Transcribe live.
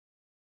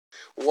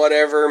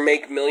whatever,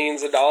 make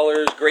millions of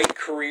dollars, great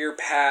career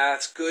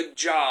paths, good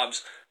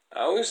jobs.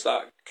 I always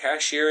thought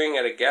cashiering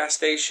at a gas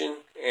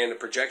station and a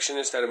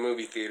projectionist at a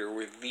movie theater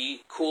were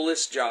the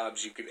coolest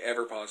jobs you could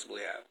ever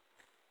possibly have.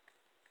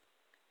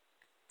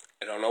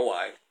 I don't know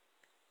why.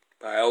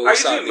 I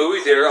always thought see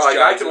movie theater. Like,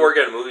 I could work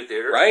at a movie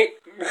theater. Right?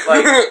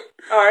 Like,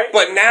 alright.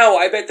 But now,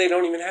 I bet they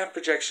don't even have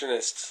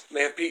projectionists.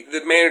 They have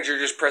the manager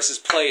just presses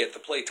play at the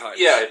play times.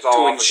 Yeah, it's all to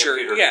on ensure,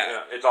 the computer.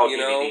 Yeah, it's all you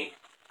DVD. know?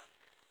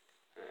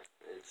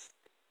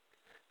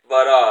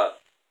 But,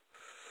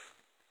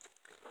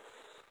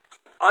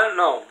 I don't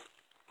know.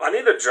 I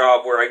need a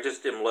job where I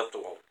just am left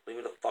alone. Leave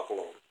me the fuck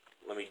alone.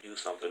 Let me do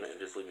something and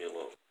just leave me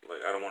alone.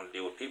 Like, I don't want to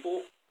deal with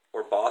people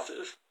or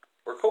bosses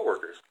or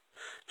coworkers.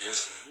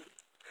 Just...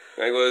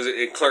 Like, what was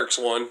it? Clerks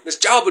 1. This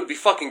job would be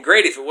fucking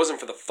great if it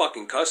wasn't for the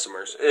fucking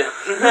customers.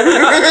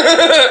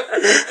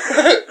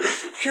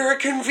 You're a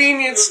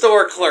convenience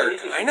store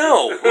clerk. I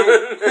know.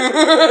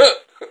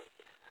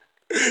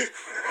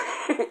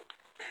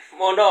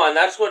 Well, no, and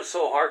that's what's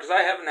so hard, because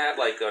I haven't had,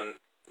 like,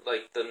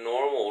 the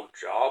normal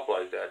job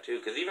like that, too.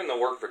 Because even the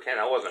work for Ken,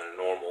 that wasn't a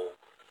normal,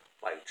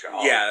 like,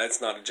 job. Yeah, that's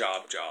not a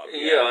job.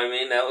 Yeah, I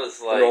mean, that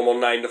was, like... Normal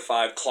 9 to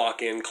 5,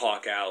 clock in,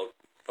 clock out,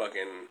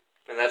 fucking...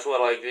 And that's what,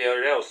 like, the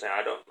other day I was saying,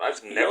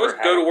 I've never always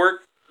go to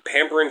work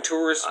pampering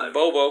tourists with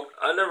Bobo.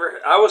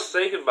 I was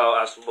thinking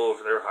about asking Bobo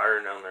if they're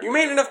hiring down there. You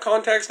made enough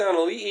contacts down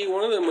in Lee,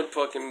 one of them would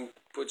fucking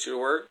put you to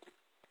work.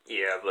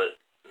 Yeah, but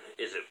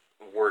is it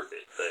worth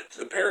it? That's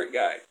the parrot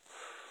guy.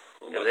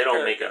 Yeah, they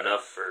don't make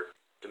enough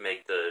to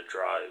make the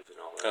drive and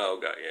all that. Oh,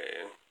 God,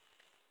 yeah.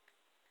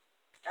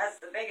 That's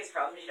the biggest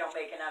problem, is you don't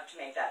make enough to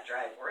make that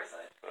drive worth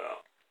it.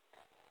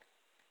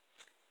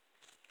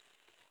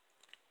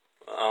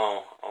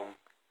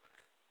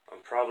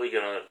 I'm probably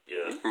gonna,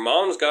 yeah.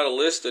 Mom's got a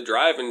list of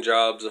driving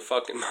jobs a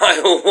fucking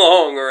mile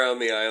long around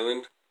the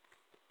island.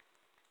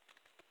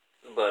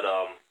 But,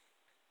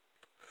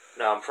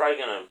 no, I'm probably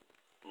gonna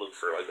look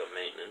for, like, a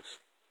maintenance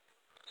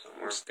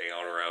somewhere. Stay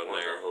on around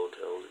there.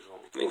 Hotels or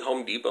something. I think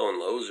Home Depot and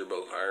Lowe's are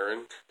both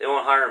hiring. They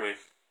won't hire me.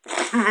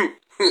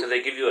 Because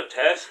they give you a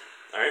test,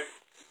 alright?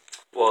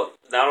 Well,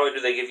 not only do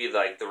they give you,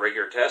 like, the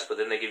regular test, but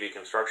then they give you a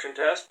construction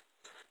test.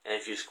 And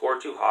if you score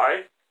too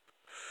high,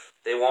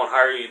 they won't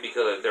hire you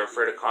because they're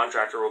afraid a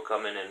contractor will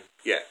come in and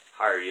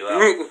hire you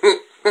out.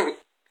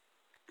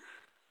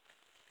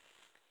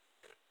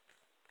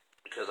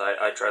 Because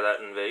I tried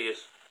that in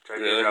Vegas. Tried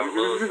to get a job at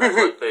Lowe's.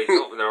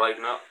 They're like,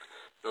 no.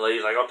 The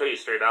lady's like, I'll tell you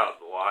straight out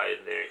why.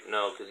 And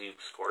no, because you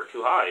scored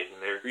too high. And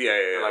they're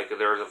like,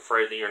 they're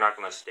afraid that you're not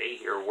going to stay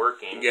here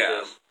working. Yeah.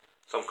 Because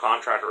some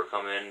contractor will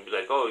come in and be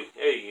like, oh,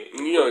 hey,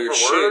 you know your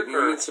shit.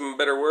 You need some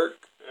better work.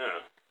 Yeah.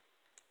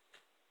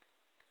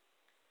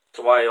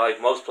 That's why, like,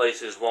 most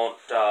places won't,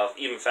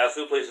 even fast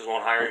food places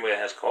won't hire anybody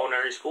that has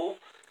culinary school.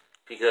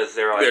 Because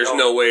they're like, there's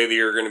no way that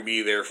you're going to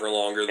be there for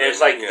longer than... And it's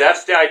like,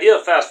 that's the idea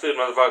of fast food,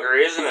 motherfucker,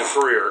 isn't a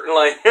career.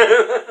 Like,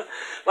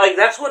 like,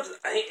 that's what...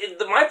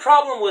 my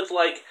problem with,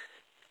 like,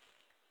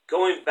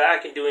 going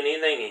back and doing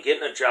anything and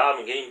getting a job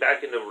and getting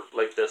back into,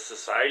 like, the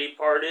society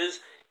part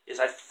is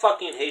I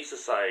fucking hate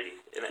society.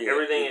 And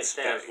everything it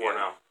stands for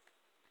now.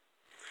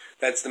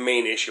 That's the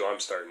main issue I'm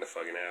starting to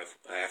fucking have.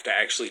 I have to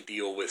actually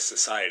deal with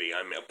society.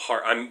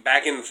 I'm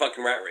back in the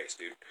fucking rat race,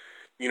 dude.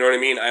 You know what I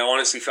mean? I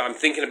honestly... I'm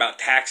thinking about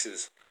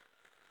taxes.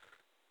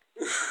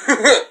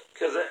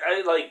 Because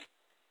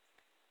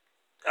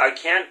I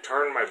can't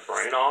turn my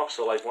brain off,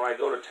 so like when I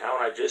go to town,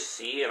 I just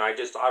see, and I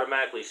just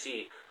automatically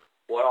see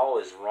what all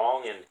is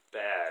wrong and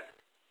bad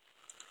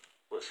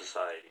with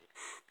society.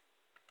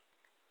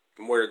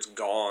 Where it's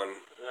gone.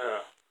 Yeah.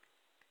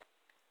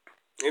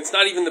 It's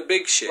not even the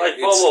big shit. Like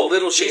it's Bobo.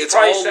 little shit. It's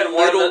all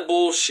little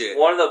bullshit.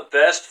 One of the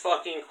best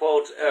fucking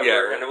quotes ever,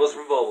 yeah, and it was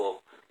from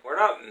Bobo. We're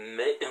not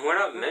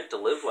meant to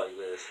live like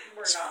this.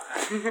 We're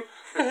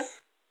not.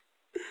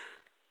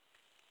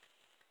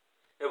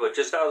 Yeah, but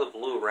just out of the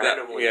blue,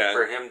 randomly,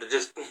 for him to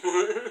just...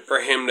 for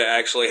him to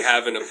actually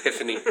have an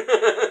epiphany.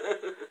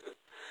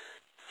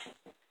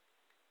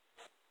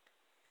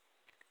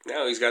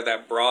 Now he's got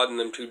that broad and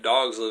them 2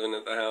 dogs living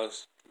at the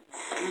house.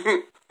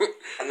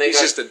 And he's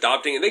just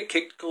adopting it. They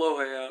kicked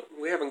Kalohe out.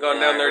 We haven't gone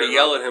down there to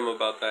yell at him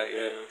about that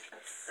yet.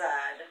 That's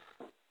sad.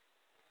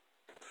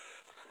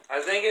 I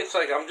think it's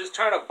like, I'm just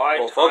trying to buy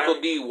time. If Uncle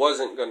D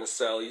wasn't going to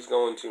sell, he's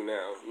going to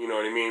now. You know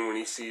what I mean? When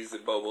he sees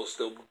that Bobo's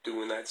still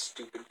doing that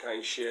stupid kind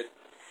of shit.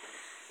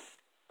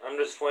 I'm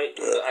just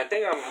waiting. I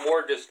think I'm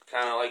more just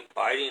kind of like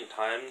biding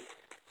time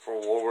for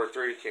World War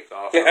III to kick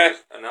off.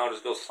 And I'll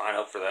just go sign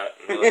up for that.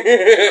 And be like,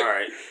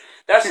 alright.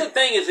 That's the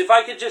thing, is if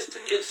I could just...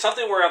 It's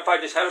something where if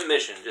I just have a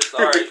mission, just,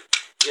 alright.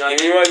 You know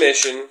give me my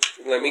mission.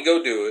 Let me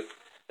go do it.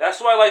 That's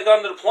why I like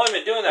on the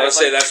deployment doing that. I would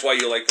say that's why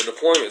you like the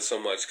deployment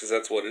so much, because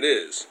that's what it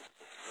is.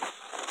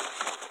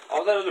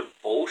 All that other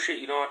bullshit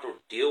you don't have to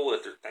deal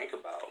with or think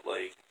about.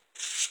 Like...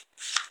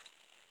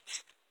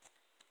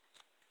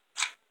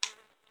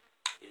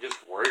 You're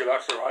just worried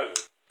about surviving.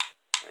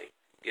 Like,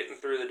 getting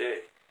through the day.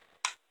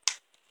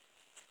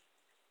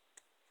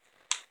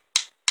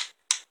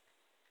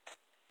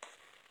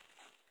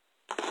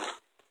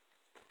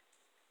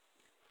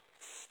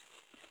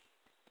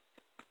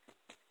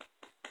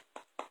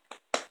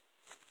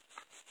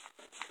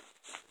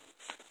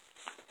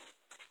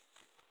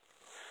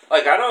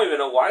 Like, I don't even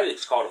know why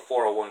it's called a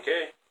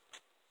 401k.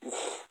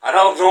 I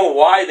don't know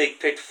why they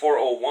picked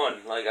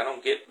 401. Like, I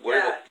don't get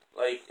where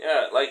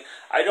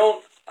I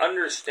don't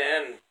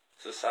understand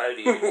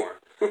society anymore.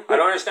 I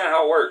don't understand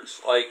how it works.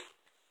 Like,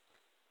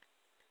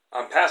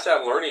 I'm past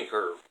that learning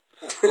curve.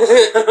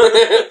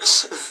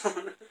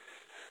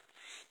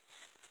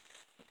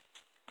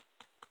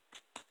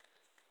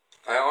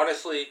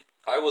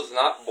 I was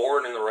not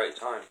born in the right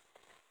time.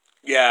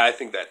 Yeah, I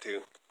think that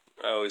too.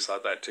 I always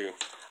thought that too.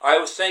 I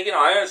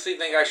honestly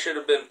think I should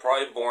have been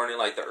probably born in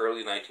like the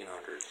early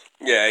 1900s.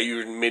 Yeah, you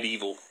were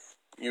medieval.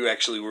 You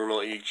actually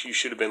were. You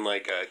should have been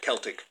like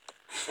Celtic.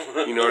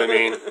 You know what I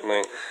mean?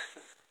 Like,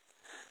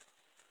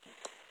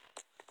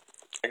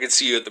 I could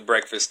see you at the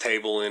breakfast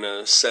table in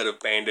a set of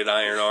banded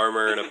iron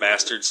armor and a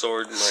bastard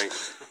sword, and like,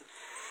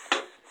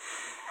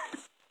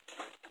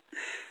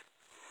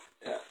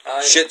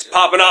 shit's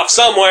popping off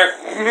somewhere.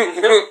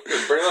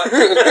 Pretty much.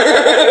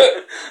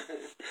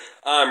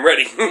 I'm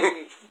ready.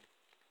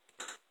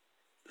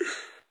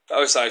 I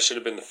always thought I should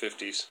have been the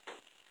 50s.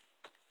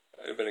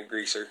 I'd have been a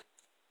greaser.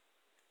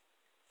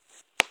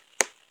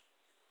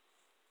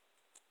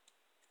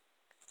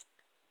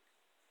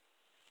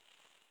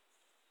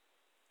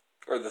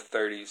 Or the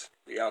 30s,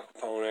 the Al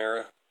Capone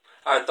era.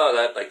 I thought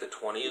that like the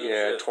 20s.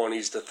 Yeah,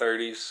 20s to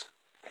 30s.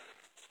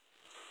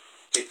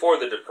 Before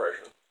the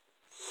Depression.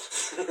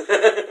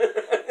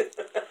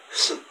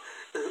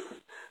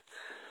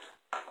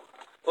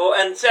 Well,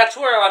 and that's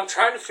where I'm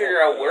trying to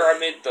figure out where I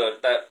made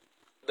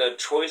the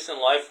choice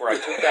in life where I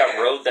took that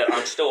road that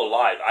I'm still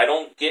alive. I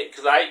don't get,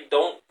 because I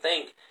don't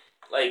think,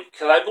 like,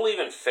 because I believe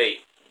in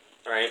fate,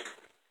 right?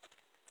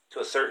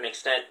 To a certain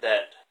extent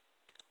that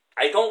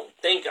I don't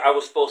think I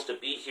was supposed to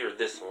be here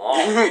this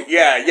long.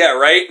 yeah,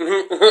 right?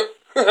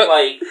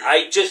 Like,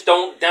 I just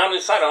don't, down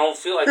inside, I don't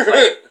feel like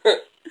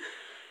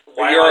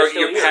why am I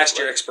still you're here? past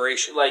your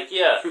expiration. Like,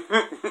 yeah.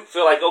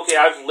 Feel like, okay,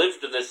 I've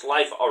lived this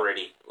life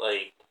already.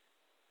 Like,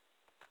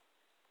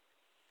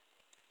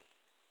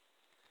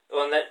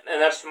 well,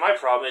 and that's my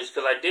problem is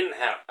because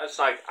it's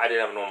like I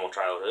didn't have a normal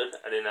childhood.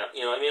 I didn't have,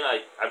 you know what I mean?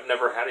 I've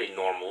never had a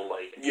normal,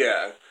 like...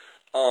 Yeah.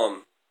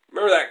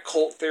 Remember that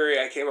cult theory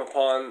I came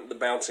upon, the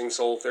bouncing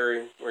soul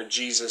theory, where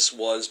Jesus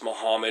was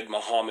Muhammad,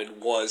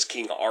 Muhammad was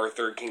King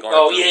Arthur, King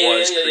Arthur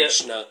was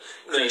Krishna,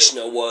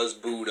 Krishna was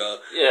Buddha.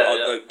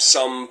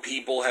 Some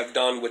people have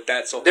done with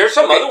that. So there's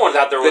some other ones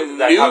out there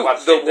that talk about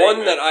the same one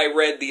thing, that I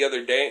read the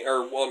other day,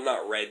 or well,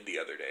 not read the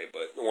other day,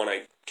 but the one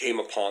I came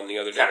upon the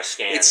other day. Kind of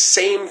scanned. It's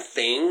same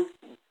thing,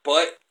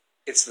 but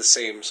it's the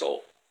same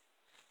soul.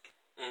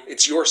 Mm-hmm.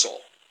 It's your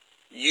soul.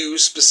 You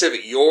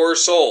specific, your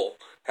soul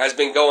has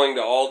been going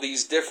to all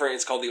these different,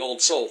 it's called the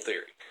old soul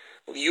theory.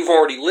 You've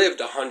already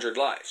lived 100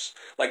 lives.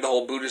 Like the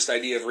whole Buddhist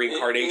idea of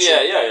reincarnation.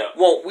 Yeah.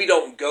 Well, we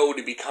don't go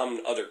to become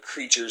other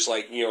creatures.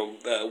 Like,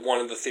 one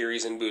of the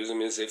theories in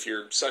Buddhism is if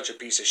you're such a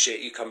piece of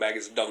shit, you come back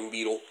as a dung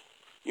beetle.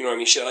 You know what I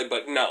mean? Shit like,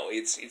 but no,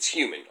 it's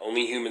human.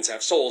 Only humans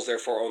have souls,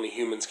 therefore only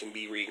humans can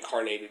be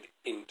reincarnated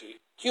into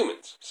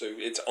humans. So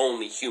it's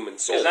only human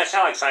souls. Isn't that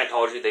kind of like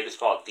Scientology? They just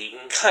call it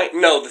Thetans?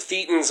 No, the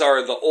Thetans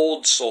are the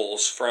old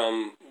souls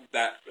from...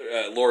 that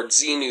Lord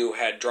Xenu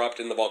had dropped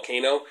in the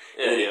volcano,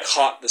 and he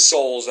caught the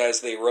souls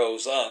as they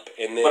rose up,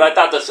 and then... But I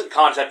thought the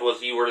concept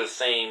was you were the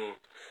same...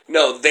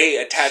 No, they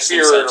attach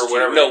themselves to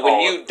you. No,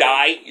 when you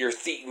die, your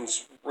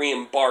Thetans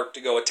re-embark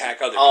to go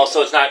attack other people. Oh,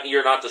 so it's not,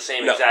 you're not the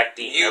same exact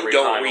Thetan every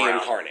time you don't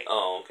reincarnate.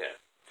 Oh, okay.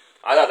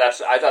 I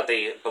thought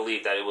they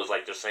believed that it was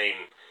like the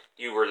same...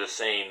 You were the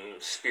same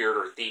spirit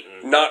or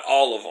Thetan. Not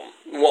all of them.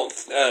 Well,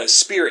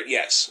 spirit,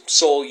 yes.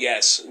 Soul,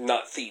 yes.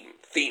 Not Thetan.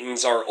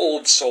 Thetans are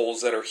old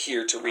souls that are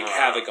here to wreak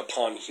havoc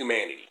upon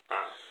humanity.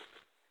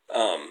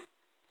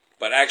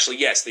 But actually,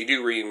 yes, they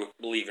do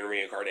believe in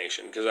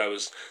reincarnation, because that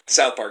was the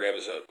South Park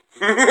episode.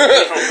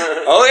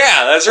 Oh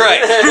yeah, that's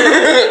right.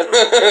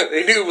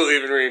 They do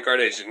believe in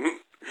reincarnation.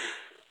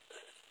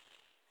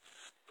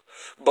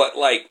 But,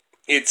 like,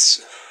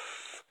 it's...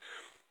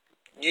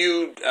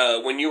 You,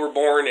 when you were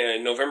born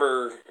in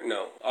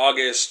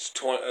August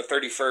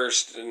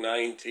 31st,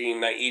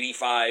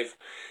 1985,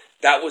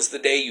 that was the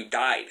day you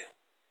died.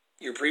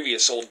 Your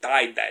previous soul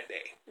died that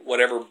day.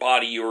 Whatever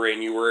body you were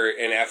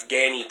an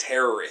Afghani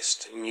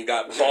terrorist, and you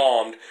got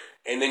bombed,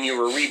 and then you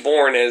were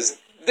reborn as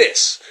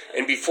this.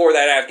 And before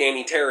that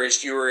Afghani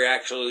terrorist, you were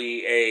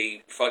actually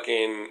a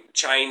fucking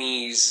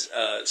Chinese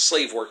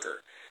slave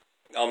worker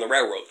on the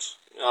railroads.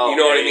 You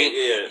know what I mean?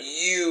 Yeah.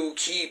 You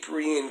keep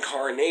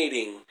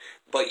reincarnating,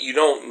 but you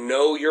don't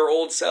know your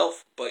old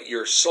self, but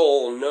your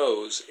soul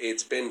knows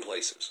it's been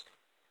places.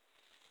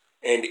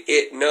 And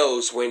it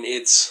knows when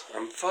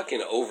I'm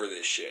fucking over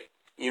this shit.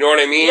 You know what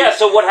I mean? Yeah,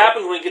 so what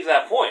happens when you get to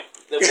that point?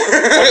 What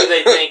do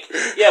they think?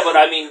 Yeah, but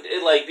I mean,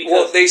 because...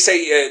 Well, they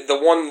say, the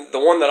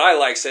one that I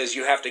like says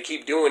you have to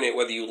keep doing it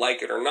whether you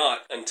like it or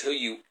not until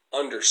you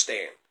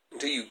understand,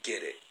 until you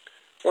get it.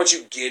 Once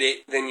you get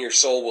it, then your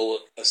soul will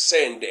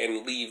ascend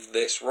and leave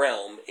this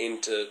realm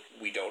into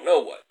we don't know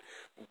what.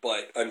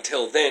 But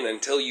until then,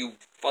 until you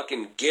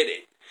fucking get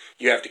it,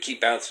 you have to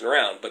keep bouncing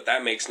around. But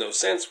that makes no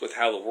sense with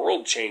how the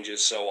world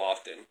changes so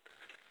often.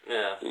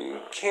 Yeah. You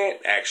can't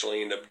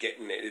actually end up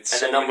getting it. It's And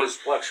so the numbers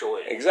many...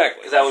 fluctuate.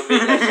 Exactly. Because that would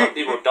mean that some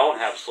people don't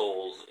have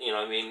souls. You know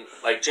what I mean?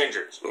 Like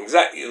gingers.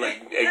 Exactly.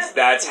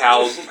 That's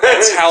how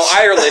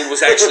Ireland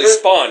was actually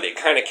spawned. It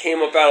kind of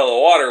came up out of the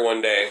water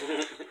one day.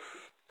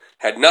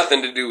 Had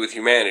nothing to do with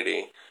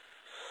humanity.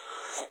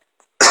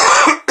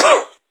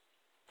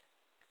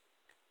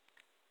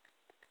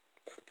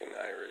 Fucking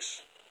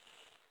Irish.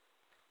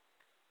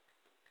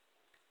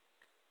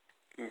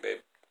 Babe.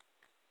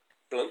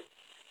 Blunt.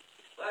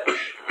 What?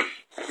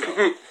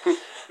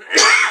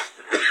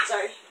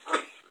 Sorry.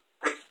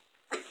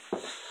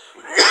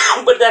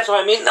 But that's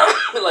what I mean.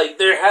 Like,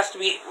 there has to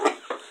be...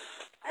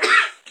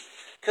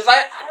 Because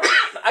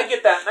I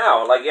get that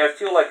now. Like, I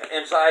feel like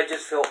inside I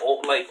just feel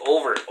old, like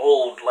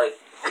old. Like...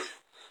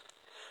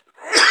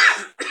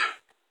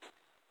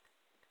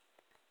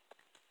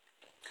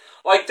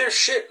 Like, there's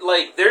shit,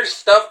 like, there's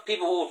stuff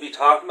people will be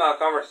talking about in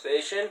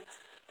conversation,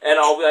 and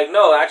I'll be like,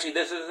 no, actually,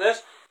 this is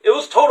this. It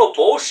was total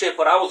bullshit,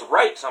 but I was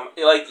right.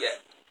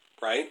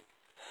 Right?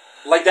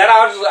 Like that,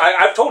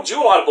 I've told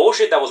you a lot of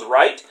bullshit that was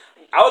right.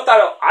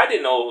 I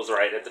didn't know it was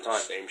right at the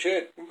time. Same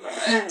shit.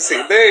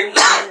 Same thing.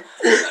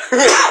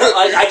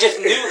 I just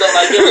knew that,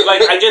 like, it was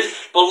like, I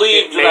just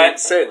believed It made that.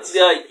 sense.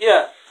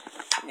 Yeah.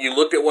 You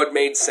looked at what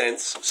made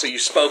sense, so you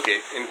spoke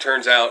it, and it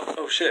turns out,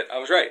 oh shit, I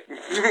was right.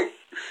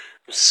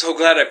 I'm so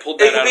glad I pulled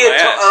that It could out be of my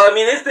ass. I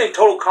mean, it's been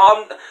total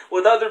calm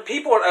with other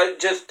people,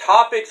 just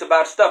topics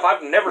about stuff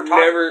I've never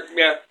talked.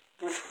 Yeah.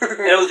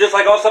 And it was just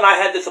like all of a sudden I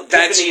had this epiphany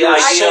That's your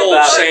idea soul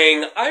about it.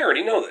 saying, I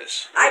already know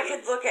this. I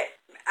could look at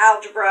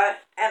algebra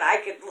and I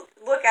could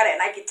look at it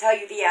and I could tell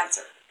you the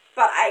answer,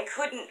 but I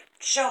couldn't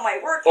show my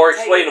work Or and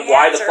tell you explain the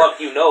why answer. the fuck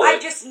you know I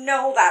it. just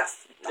know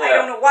that's. I Yeah.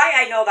 don't know why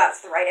I know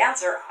that's the right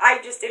answer. I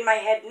just in my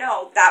head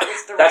know that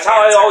was the That's right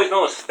how answer. I always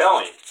know it's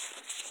spelling.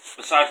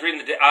 Besides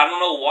reading I don't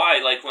know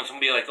why, like, when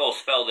somebody like, oh,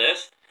 spell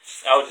this,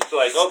 I would just be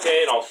like,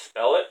 okay, and I'll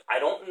spell it. I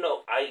don't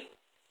know.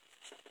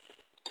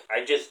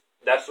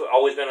 That's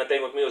always been a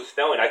thing with me with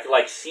spelling. I could,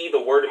 like, see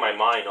the word in my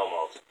mind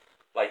almost.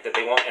 Like, that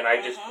they want, and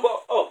I just, boom,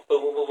 boom,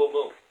 boom, boom,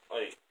 boom.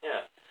 Like,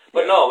 yeah.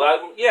 But no,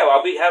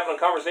 I'll be having a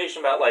conversation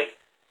about, like,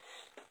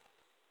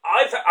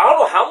 I don't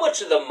know how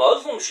much of the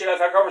Muslim shit I've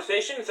had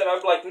conversations, and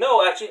I'd be like,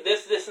 no, actually,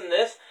 this, and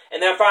this,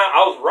 and then I found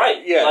I was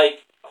right. Yeah.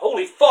 Like,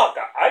 holy fuck,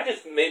 I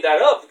just made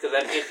that up, because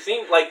that just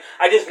seemed like,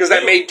 Because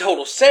that made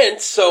total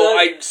sense, so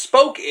Like- I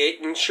spoke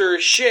it, and sure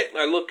as shit,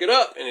 I look it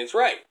up, and it's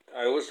right.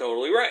 I was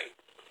totally right.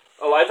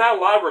 Oh, I've had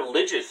a lot of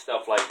religious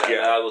stuff like that. Yeah,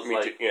 That I was me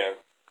like, too, yeah.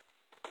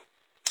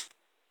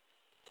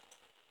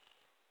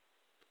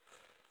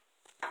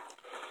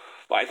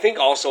 But I think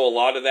also a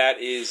lot of that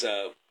is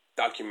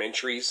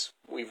documentaries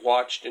we've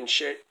watched and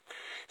shit.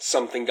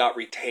 Something got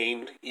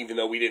retained, even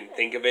though we didn't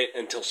think of it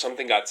until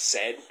something got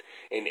said,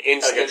 and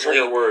instantly,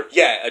 trigger word.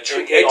 Yeah, MK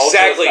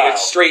exactly. Ultra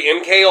It's style. straight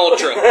MK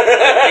Ultra.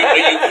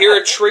 you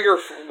hear a trigger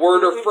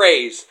word or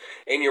phrase,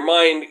 and your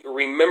mind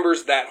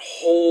remembers that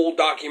whole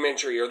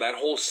documentary or that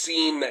whole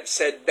scene that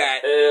said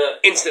that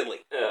instantly.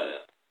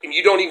 And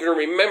you don't even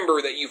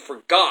remember that you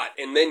forgot,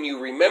 and then you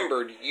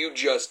remembered, you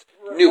just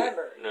knew it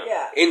No.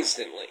 Yeah.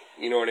 instantly.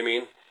 You know what I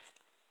mean?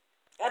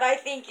 And I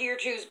think your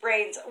two's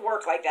brains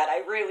work like that. I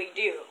really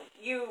do.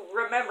 You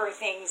remember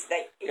things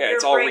that Yeah, your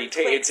it's all brain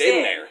clicks it's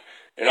in there.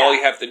 And Yeah. all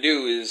you have to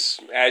do is,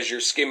 as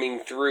you're skimming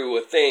through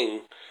a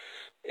thing,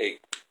 it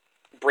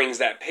brings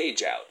that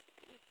page out.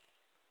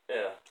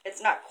 Yeah.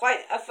 It's not quite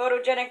a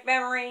photogenic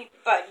memory,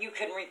 but you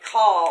can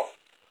recall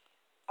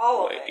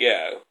all of Like, it.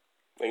 yeah.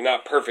 Like,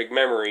 not perfect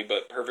memory,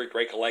 but perfect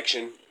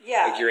recollection.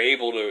 Yeah. Like, you're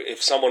able to,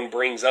 if someone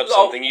brings up Oh.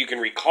 something, you can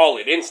recall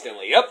it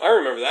instantly. Yep, I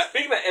remember that.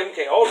 Speaking of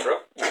MK Ultra,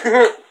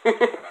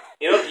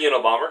 you know the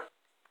Unabomber?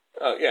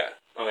 Oh, yeah.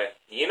 Okay.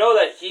 You know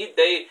that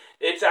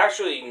it's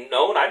actually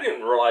known, I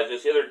didn't realize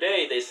this the other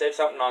day, they said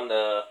something on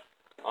the,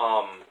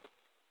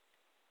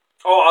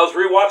 I was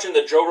rewatching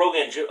the Joe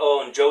Rogan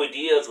and Joey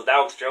Diaz with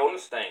Alex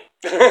Jones thing.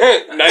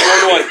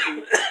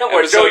 911. Where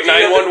Episode Joey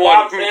Diaz 911.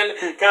 walks in,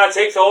 kind of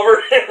takes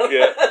over.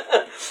 Yeah.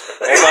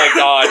 Oh my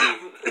god.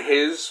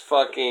 His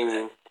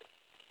fucking...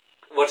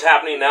 What's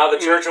happening now? The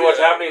church of what's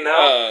happening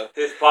now?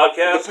 His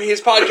podcast? His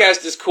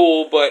podcast is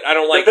cool, but I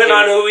don't like Depending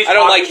him. on who he's I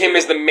don't like talking him to.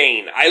 as the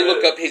main. I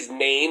look up his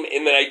name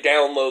and then I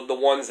download the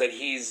ones that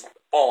he's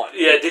on.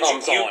 Yeah, that did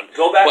comes you on.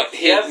 go back? But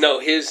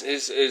his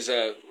is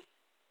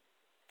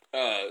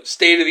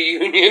State of the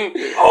Union.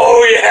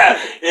 Oh, yeah.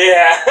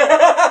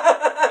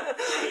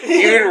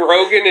 Even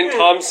Rogan and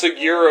Tom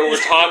Segura were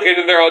talking,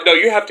 and they're all, no,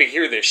 you have to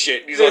hear this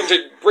shit. He's like,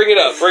 bring it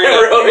up.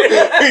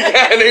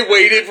 Yeah, and they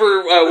waited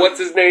for, what's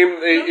his name,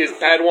 is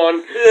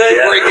Padawan,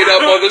 to bring it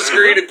up on the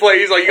screen and play.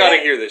 He's like, you gotta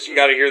hear this. You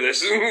gotta hear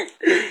this.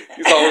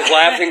 He's always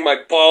laughing my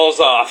balls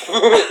off.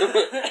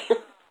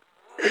 It's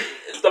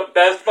the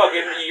best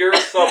fucking year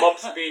sum up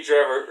speech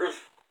ever.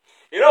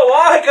 You know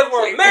why? Because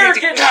we're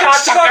American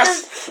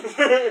cocksuckers!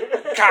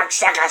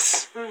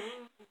 Cocksuckers!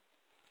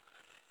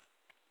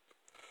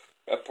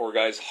 That poor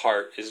guy's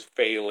heart is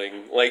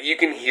failing. Like, you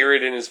can hear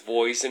it in his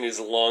voice, in his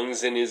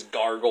lungs, in his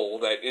gargle,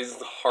 that his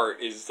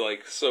heart is,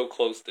 like, so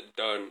close to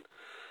done.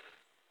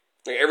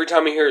 Like every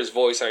time I hear his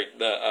voice,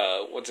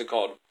 what's it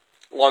called?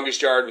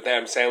 Longest Yard with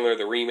Adam Sandler,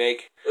 the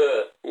remake,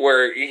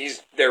 where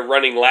they're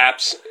running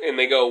laps and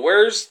they go,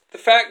 "Where's the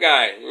fat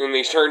guy?" And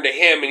they turn to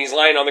him and he's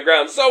lying on the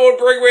ground. Someone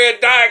bring me a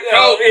Diet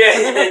Coke.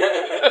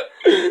 Yeah.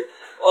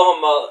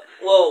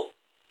 Well,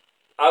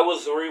 I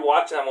was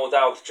rewatching that one with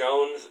Alex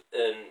Jones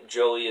and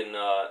Joey and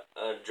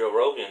Joe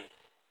Rogan,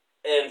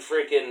 and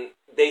freaking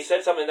they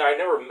said something that I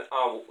never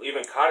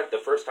even caught it the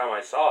first time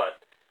I saw it.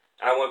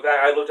 I went back,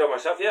 I looked up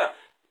myself. Yeah.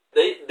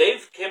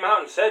 They've came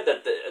out and said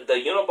that the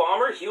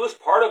Unabomber, he was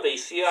part of a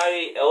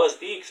CIA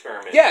LSD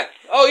experiment. Yeah.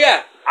 Oh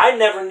yeah. I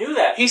never knew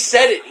that. He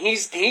said it. He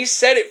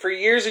said it for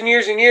years and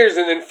years and years,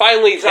 and then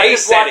finally they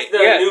said it.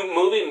 The new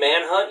movie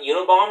Manhunt,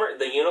 Unabomber,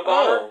 the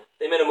Unabomber. Oh.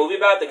 They made a movie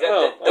about it. The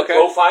okay.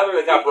 profiler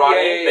that got brought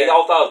in. Yeah. They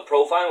all thought it was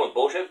profiling was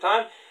bullshit at the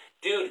time.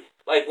 Dude,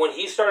 like when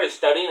he started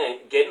studying and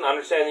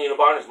understanding the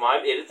Unabomber's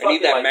mind, I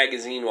need that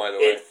magazine, by the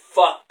way. It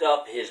fucked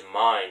up his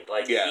mind.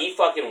 Like he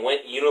fucking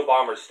went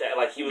Unabomber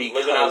like he was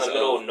living out in the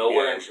middle of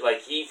nowhere, and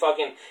like he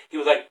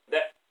was like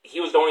that. He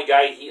was the only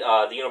guy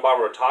the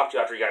Unabomber would talk to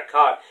after he got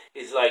caught.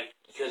 He's like,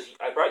 because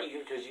I brought you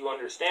here because you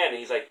understand. And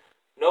he's like,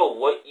 no,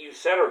 what you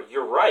said,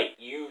 you're right.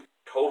 You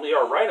totally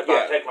are right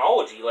about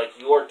technology. Like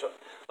you're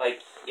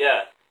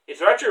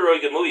it's actually a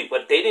really good movie,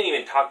 but they didn't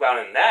even talk about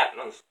it in that.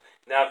 And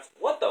now,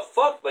 what the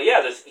fuck? But he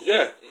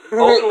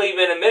openly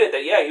even admitted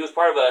that he was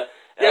part of a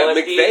LSD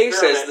McVeigh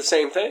experiment. says the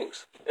same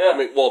things. Yeah.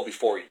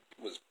 Before he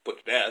was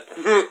put to death.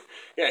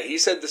 Yeah, he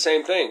said the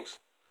same things.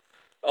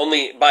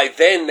 Only by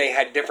then they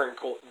had different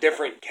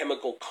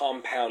chemical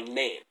compound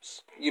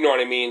names. You know what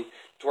I mean?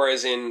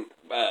 Whereas in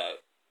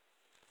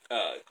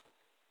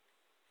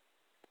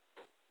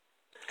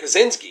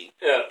Kaczynski,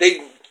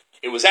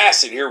 it was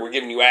acid. Here, we're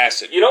giving you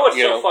acid. You know what's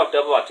fucked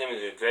up about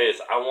Timothy McVeigh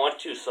is I want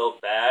to so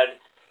bad,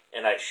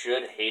 and I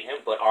should hate him,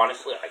 but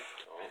honestly, I don't.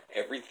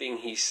 Everything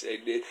he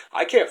said,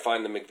 I can't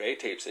find the McVeigh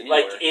tapes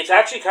anywhere. Like, it's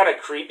actually kind of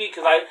creepy,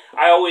 because I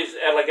always,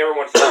 like,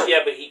 everyone says,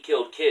 but he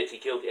killed kids,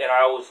 and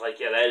I always like,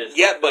 that is...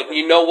 Yeah, but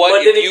you know what?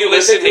 But if you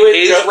listen to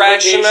his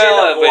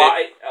rationale of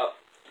it...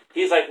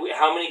 he's like,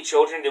 how many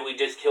children did we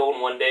just kill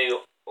in one day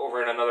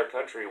over in another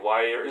country?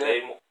 Why are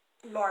they...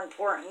 more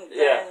important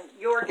than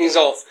your kids? He's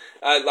all...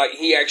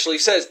 he actually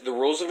says, the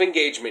rules of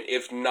engagement,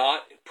 if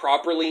not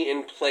properly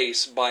in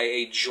place by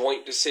a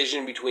joint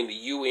decision between the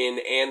UN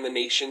and the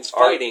nations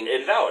fighting,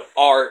 invalid.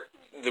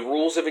 The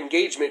rules of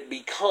engagement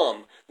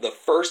become the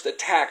first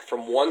attack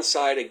from one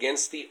side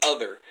against the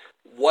other.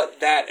 What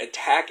that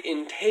attack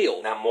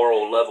entailed... That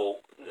moral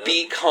level...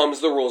 becomes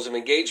the rules of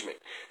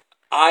engagement.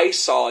 I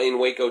saw in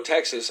Waco,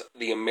 Texas,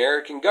 the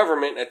American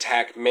government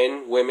attack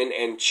men, women,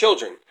 and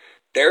children.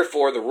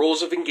 Therefore, the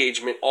rules of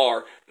engagement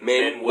are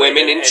men,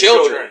 women, and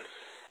children.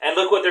 And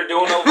look what they're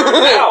doing over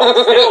now.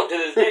 Still, to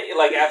this day,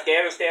 like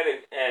Afghanistan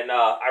and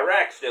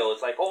Iraq still.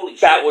 It's like, holy shit.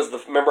 That was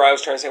remember I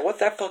was trying to say, what's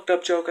that fucked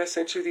up joke I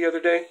sent you the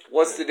other day?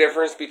 What's the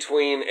difference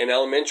between an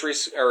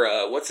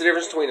what's the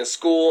difference between a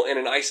school and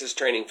an ISIS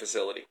training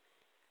facility?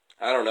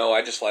 I don't know,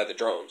 I just fly the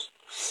drones.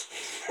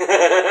 That's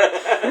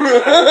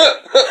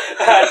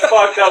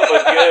fucked up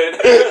but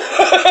good.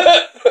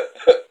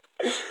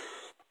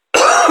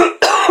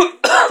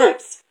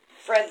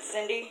 Friend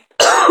Cindy.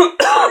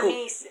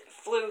 Niece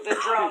flew the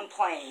drone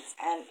planes,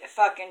 and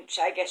fucking,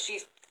 I guess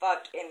she's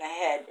fucked in the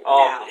head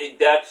now.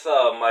 That's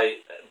my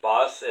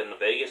boss in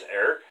Vegas,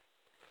 Eric.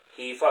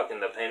 He fucking,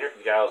 the painter,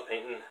 the guy I was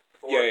painting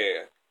for.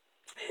 Yeah.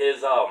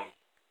 His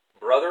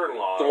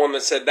brother-in-law. The one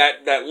that said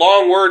that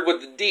long word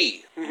with the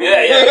D.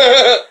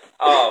 Yeah.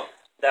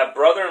 That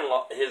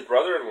brother-in-law, his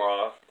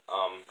brother-in-law,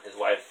 his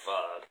wife,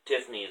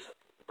 Tiffany's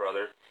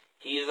brother,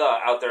 he's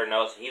out there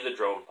now, he's a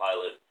drone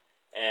pilot.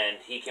 And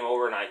he came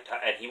over and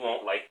he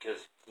won't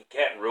because he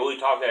can't really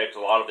talk that. It's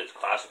a lot of it's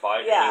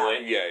classified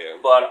anyway. Yeah.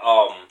 But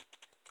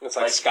it's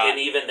like Scott. And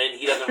even then,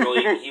 he doesn't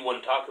really. He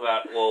wouldn't talk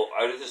about. Well,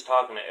 I was just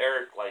talking to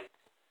Eric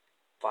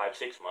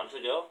 5-6 months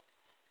ago,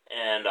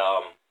 and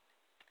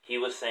he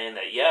was saying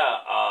that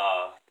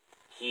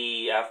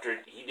he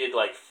did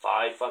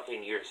 5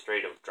 fucking years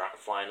straight of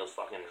flying those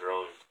fucking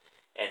drones,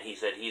 and he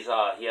said he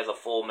has a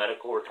full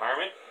medical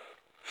retirement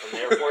from the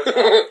Air Force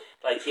now.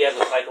 He has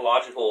a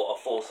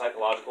full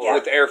psychological...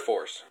 With Air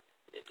Force.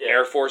 Yeah.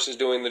 Air Force is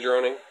doing the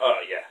droning?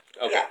 Oh, yeah.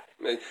 Okay.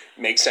 Yeah.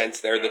 Makes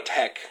sense. They're the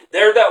tech.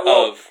 There's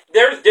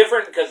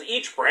different, because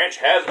each branch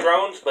has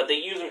drones, but they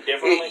use them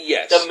differently.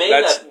 Yes. Armed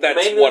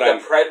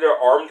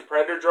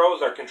predator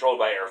drones are controlled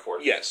by Air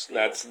Force. Yes,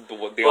 that's the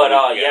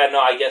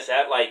I guess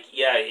that,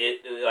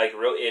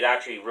 it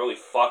actually really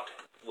fucked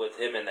with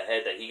him in the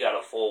head that he got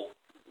a full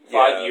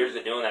 5 years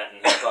of doing that,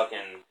 and he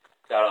fucking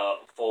got a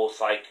full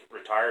psych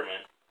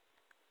retirement.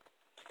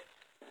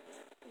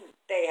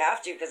 They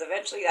have to, because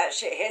eventually that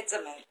shit hits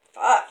them and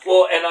fuck.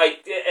 Well, and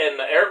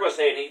Eric was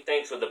saying he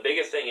thinks that the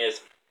biggest thing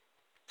is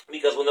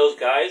because when those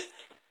guys,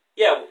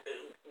 they're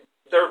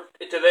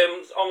to them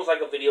it's almost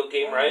like a video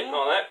game, right, and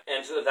all that,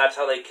 and so that's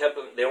how they kept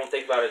them. They don't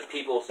think about it as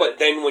people. But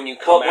then when you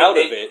come out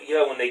of it,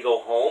 when they go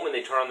home and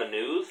they turn on the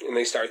news and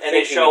they start and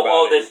they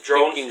show this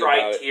drone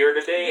strike here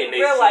today, and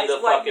they see the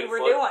fucking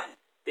foot.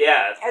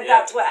 Yeah. And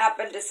that's what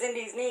happened to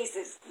Cindy's niece.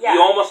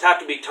 You almost have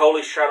to be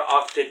totally shut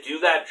off to do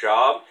that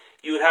job.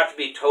 You would have to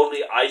be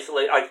totally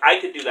isolated. Like, I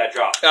could do that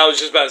job. I was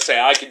just about to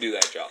say, I could do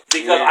that job.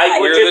 Because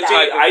we're the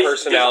type of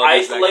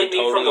personality that isolate can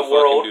me totally from the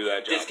world. do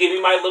that job. Just give me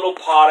my little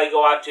pod I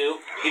go out to.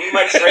 Give me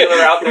my trailer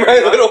out there.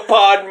 My little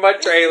pod in my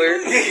trailer.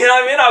 You know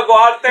what I mean? I'll go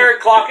out there and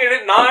clock in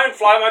at 9,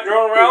 fly my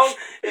drone around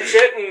and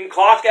shit, and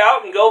clock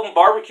out and go and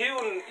barbecue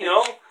and, you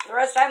know. The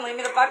rest of the time, leave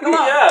me the fuck alone.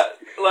 Yeah,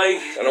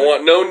 like... I don't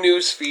want no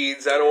news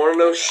feeds. I don't want to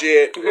know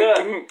shit.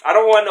 Yeah, I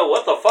don't want to know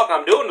what the fuck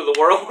I'm doing to the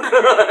world.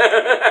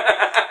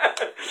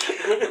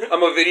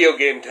 I'm a video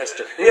game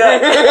tester. Yeah,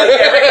 like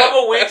every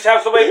couple of weeks,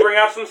 have somebody bring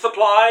out some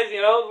supplies,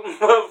 you know,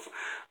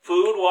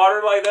 food,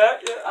 water, like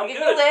that. Yeah, I'm Give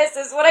good. me a list.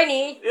 This is what I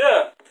need.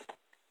 Yeah.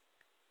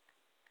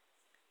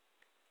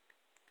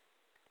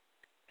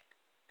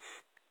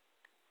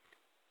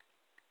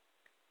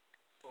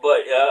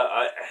 But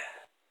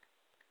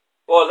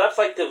well, that's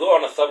like to go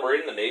on a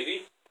submarine in the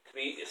Navy, to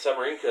be a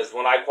submarine. Because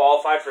when I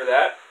qualified for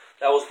that,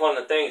 that was one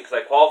of the things. Because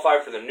I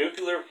qualified for the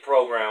nuclear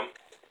program.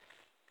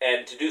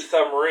 And to do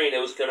submarine,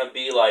 it was going to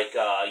be like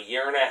a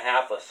year and a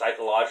half of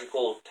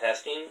psychological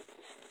testing.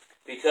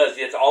 Because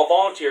it's all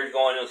volunteer to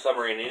go into a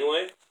submarine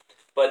anyway.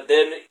 But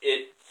then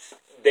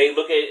they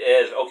look at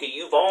it as, okay,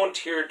 you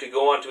volunteered to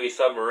go onto a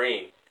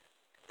submarine.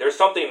 There's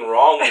something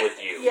wrong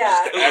with you.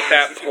 Yeah. At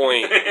that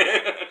point.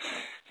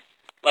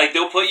 Like,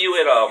 they'll put you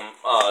in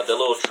the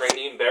little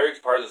training barracks.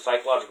 Part of the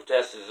psychological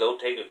test is they'll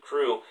take a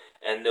crew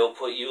and they'll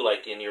put you,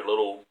 like, in your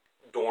little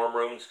dorm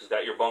rooms. Because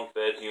got your bunk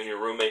beds, you and your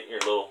roommate in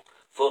your little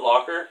foot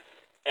locker,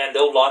 and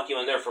they'll lock you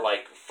in there for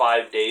like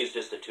 5 days,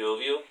 just the two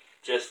of you,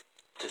 just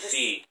to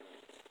see.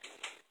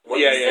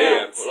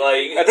 Yeah.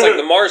 Like, that's like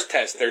the Mars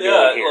test they're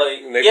doing here.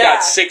 Like, they've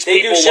got 6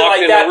 people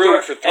locked in a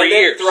room for 3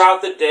 years.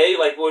 Throughout the day,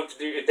 like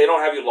if they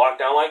don't have you locked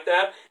down like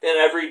that, then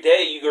every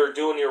day you're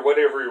doing your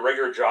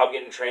regular job,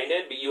 getting trained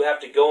in, but you have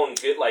to go and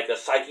get like a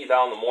psych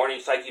eval in the morning,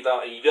 psych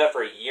eval, and you do that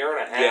for a year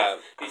and a half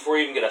before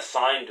you even get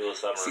assigned to a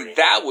submarine. See,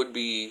 that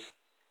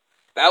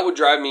would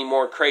drive me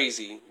more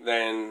crazy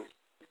than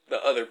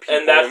the other people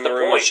and that's in the the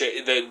room.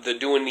 point. The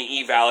doing the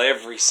eval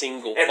every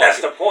single. And that's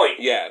the point.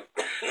 Yeah.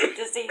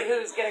 To see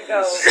who's gonna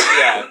go.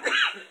 Yeah.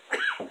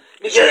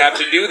 Because you have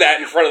to do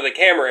that in front of the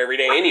camera every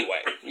day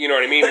anyway. You know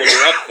what I mean? When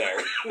you're up there.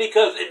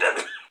 Because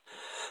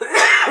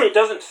it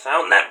doesn't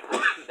sound that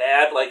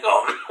bad. Like,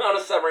 oh, on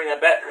a submarine that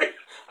bad.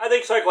 I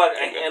think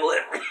psychologically I can handle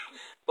it.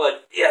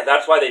 But yeah,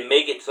 that's why they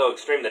make it so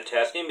extreme, the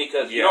testing,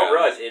 because you don't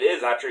realize it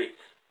is actually.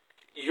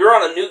 You're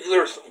on a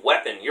nuclear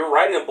weapon. You're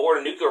riding aboard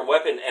a nuclear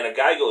weapon, and a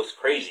guy goes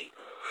crazy.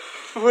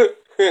 You know what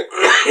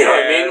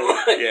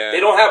I mean? Yeah. They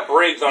don't have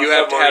brakes on submarines. You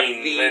have to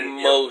have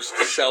the most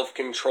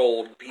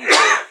self-controlled people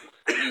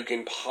you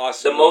can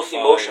possibly the most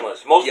find.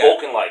 emotionless, most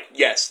Vulcan-like.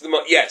 Yes,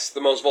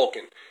 the most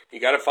Vulcan. You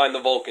got to find the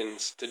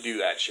Vulcans to do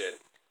that shit.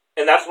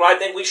 And that's what I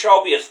think we should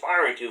all be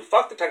aspiring to.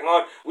 Fuck the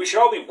technology. We should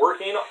all be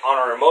working on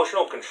our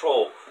emotional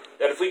control.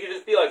 That if we could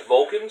just be like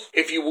Vulcans,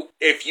 if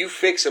you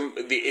fix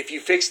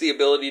the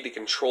ability to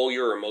control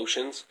your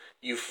emotions,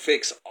 you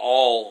fix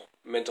all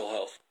mental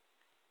health.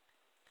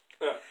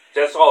 Yeah,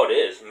 that's all it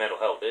is. Mental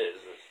health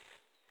is.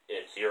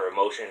 It's your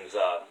emotions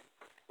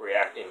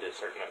reacting to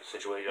certain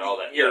situations, all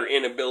that. Your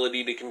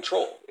inability to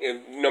control,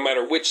 no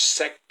matter which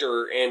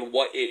sector and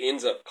what it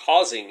ends up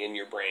causing in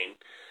your brain.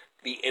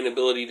 The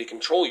inability to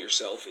control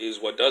yourself is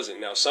what does it.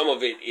 Now, some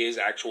of it is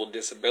actual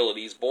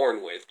disabilities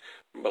born with.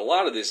 But a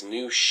lot of this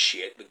new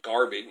shit, the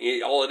garbage,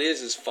 all it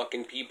is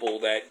fucking people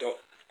that don't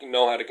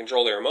know how to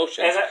control their emotions.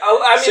 And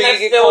I mean, so that's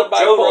still,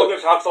 Joe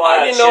Rogan talks a lot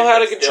I of didn't know how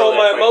to shit control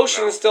my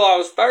emotions until I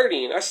was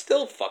 30, and I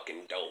still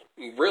fucking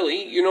don't.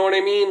 Really? You know what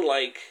I mean?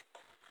 Like...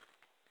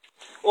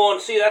 Well,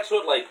 and see, that's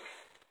what I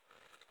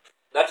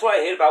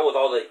hate about with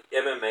all the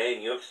MMA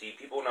and UFC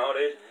people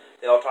nowadays.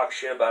 They all talk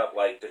shit about,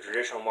 like, the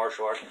traditional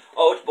martial arts.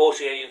 Oh, it's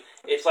bullshit.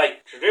 It's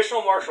like,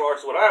 traditional martial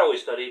arts, what I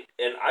always studied,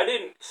 and I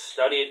didn't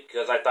study it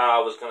because I thought I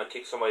was going to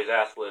kick somebody's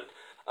ass with,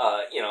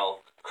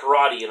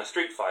 karate in a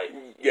street fight.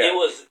 Yeah.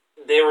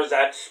 There was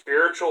that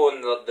spiritual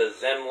and the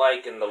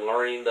Zen-like and the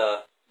learning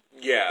the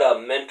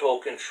mental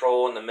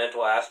control and the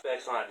mental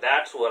aspects on it.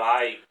 That's what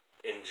I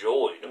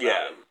enjoyed about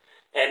it.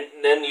 And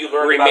then you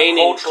learn about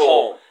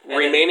cultural...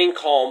 Remaining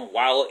calm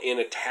while in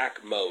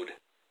attack mode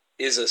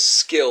is a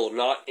skill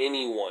not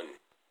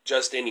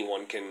just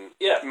anyone can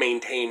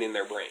maintain in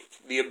their brain.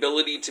 The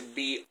ability to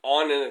be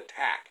on an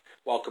attack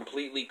while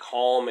completely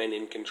calm and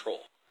in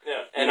control.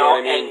 Yeah, and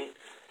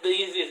the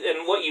easiest,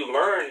 and what you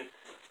learn,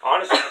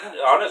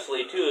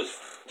 honestly, too, is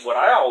what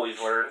I always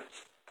learn.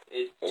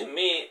 To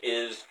me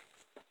is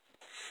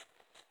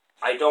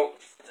I don't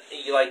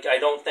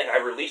think I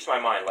release my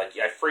mind. Like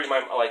I free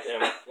my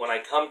when I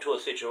come to a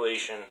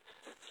situation,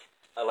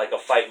 like a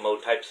fight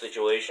mode type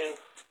situation.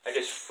 I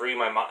just free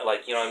my mind,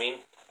 like, you know what I mean?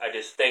 I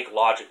just think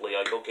logically,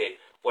 like, okay,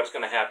 what's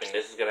going to happen?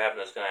 This is going to happen,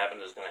 this is going to happen,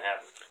 this is going to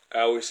happen.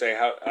 I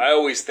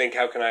always think,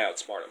 how can I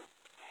outsmart him?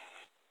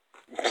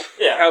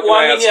 Yeah. How can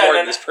I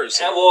outsmart this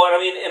person? And I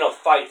mean, in a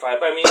fight,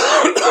 but I mean,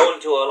 go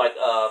into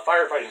a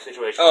firefighting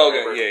situation. Oh,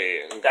 whatever.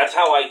 okay, yeah. That's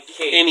how I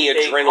Any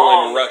stay adrenaline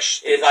calm,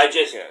 rush. Is I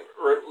just,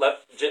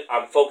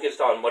 I'm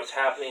focused on what's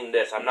happening in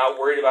this. I'm not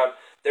worried about,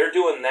 they're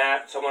doing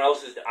that, someone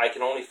else is, I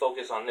can only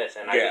focus on this,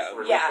 and I just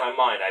release my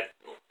mind.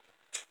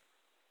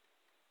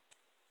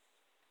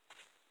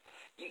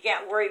 You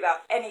can't worry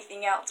about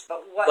anything else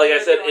but what. Like I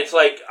you're said, doing. it's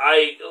like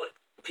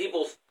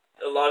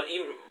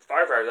even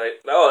firefighters,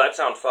 oh, that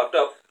sounds fucked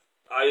up.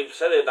 I've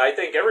said it, I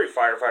think every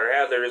firefighter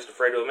has, they're just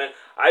afraid to admit.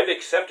 I've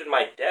accepted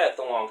my death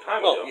a long time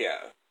ago. Oh,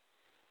 yeah.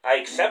 I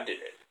accepted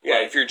it. Yeah,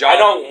 like, if your job... I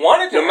don't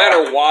want it to No matter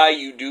happen. why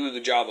you do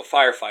the job of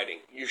firefighting,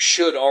 you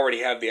should already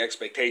have the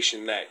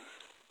expectation that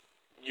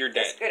you're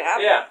dead. This could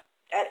happen. Yeah.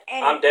 At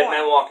any I'm dead point.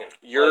 man walking.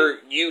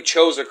 You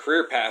chose a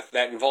career path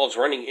that involves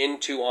running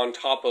into, on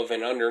top of,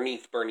 and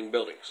underneath burning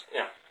buildings.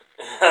 Yeah.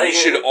 You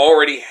should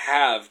already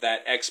have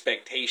that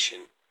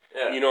expectation.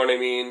 Yeah. You know what I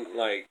mean?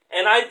 Like,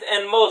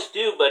 and most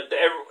do, but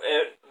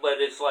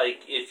it's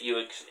like if you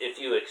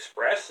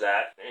express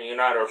that and you're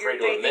not afraid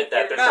to admit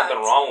that, there's something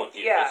wrong with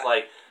you. Yeah. It's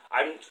like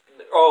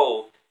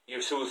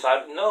you're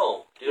suicidal.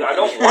 No, dude, I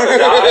don't want to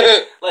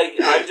die. Like,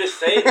 I'm just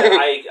saying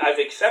that I've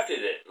accepted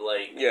it.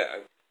 Like, yeah.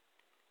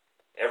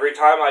 every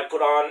time I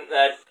put on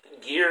that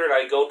gear and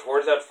I go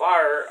towards that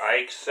fire, I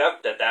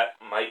accept that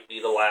might be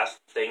the last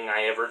thing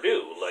I ever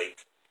do.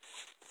 Like,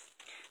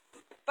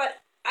 but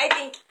I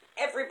think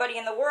everybody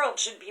in the world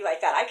should be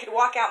like that. I could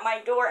walk out my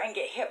door and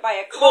get hit by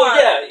a car.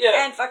 Well,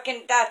 yeah. And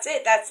fucking, that's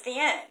it. That's the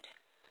end.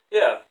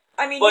 Yeah.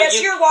 I mean, But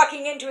yes, you're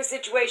walking into a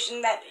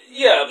situation that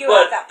you have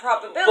that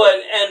probability.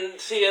 But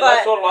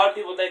that's what a lot of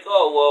people think.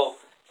 Oh, well,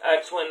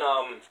 that's when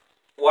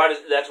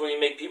that's when you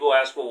make people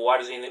ask, well, why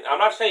does anything? I'm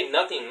not saying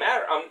nothing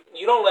matters.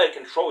 You don't let it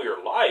control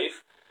your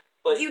life,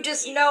 but you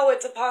just know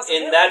it's a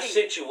possibility. In that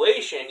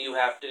situation, you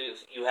have to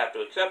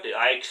accept it.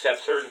 I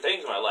accept certain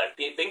things in my life.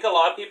 I think a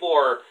lot of people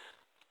are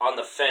on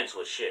the fence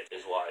with shit.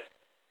 Is why.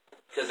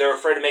 Because they're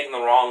afraid of making the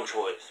wrong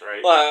choice,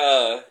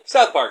 right?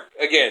 South Park,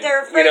 again,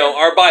 afraid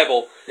our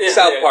Bible,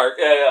 South Park.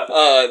 Yeah.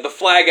 The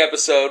flag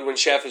episode when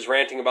Chef is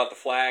ranting about the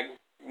flag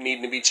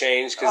needing to be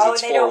changed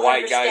because it's four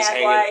white guys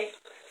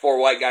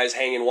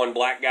hanging one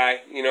black guy,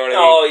 you know what I mean?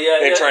 Oh, yeah.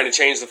 They're trying to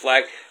change the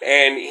flag,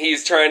 and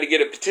he's trying to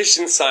get a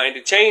petition signed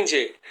to change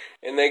it.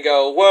 And they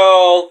go,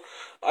 well,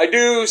 I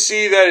do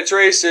see that it's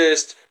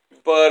racist,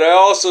 but I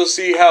also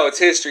see how it's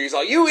history. He's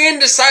like, you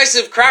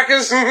indecisive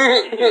crackers!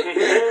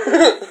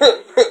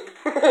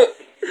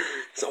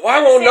 So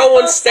why won't no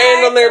one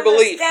stand on their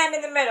belief? Stand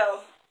in the middle.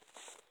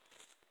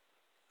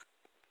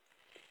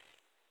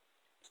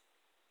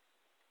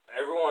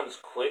 Everyone's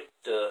quick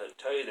to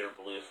tell you their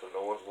beliefs, but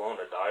no one's willing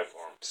to die for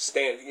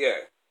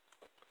them.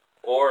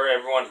 Or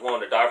everyone's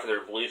willing to die for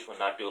their beliefs, but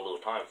not do a little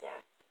time for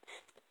them.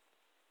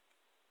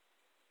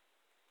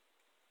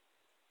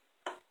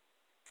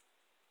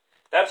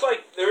 That's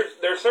like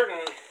there's certain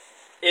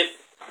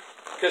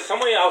because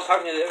somebody I was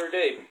talking to the other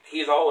day, he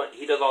does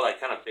all that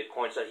kind of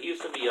Bitcoin stuff. He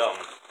used to be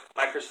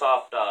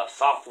Microsoft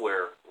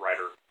software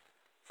writer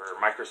for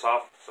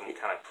Microsoft, some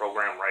kind of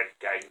program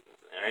guy.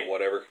 Right?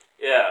 Whatever.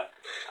 Yeah,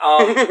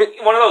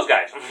 one of those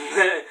guys.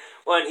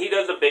 Well, and he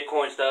does the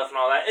Bitcoin stuff and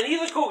all that, and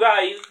he's a cool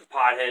guy. He's a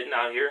pothead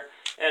out here,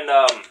 and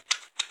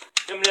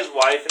him and his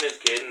wife and his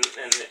kid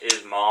and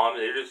his mom,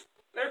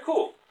 they're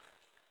cool.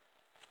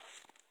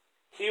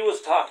 He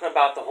was talking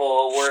about the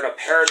whole, we're in a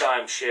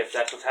paradigm shift.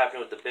 That's what's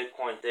happening with the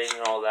Bitcoin thing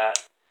and all that.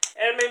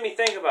 And it made me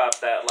think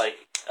about that,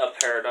 like, a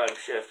paradigm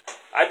shift.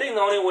 I think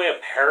the only way a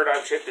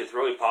paradigm shift is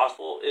really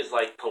possible is,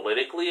 like,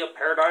 politically a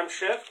paradigm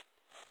shift.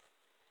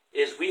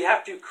 Is we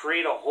have to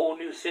create a whole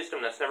new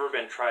system that's never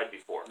been tried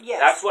before. Yes.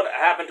 That's what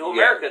happened to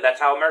America. Yeah. That's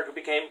how America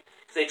became,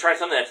 because they tried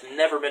something that's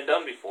never been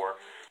done before.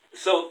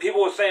 So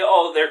people would say,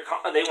 oh,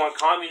 they want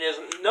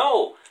communism.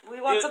 No. We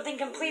want something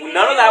completely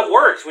None of that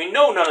works. We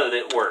know none of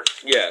it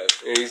works. Yeah,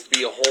 it needs to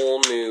be a whole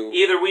new...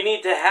 Either we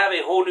need to have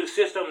a whole new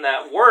system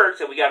that works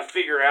that we got to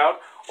figure out,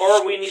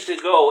 or we need to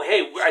go,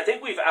 hey, I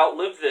think we've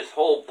outlived this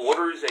whole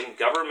borders and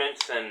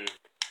governments and...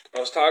 I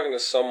was talking to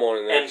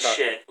someone and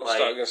shit. I was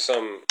talking to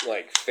some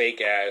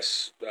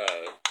fake-ass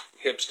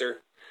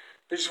hipster.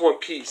 They just want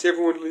peace.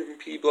 Everyone live in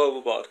peace, blah, blah,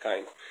 blah,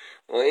 kind.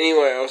 Well,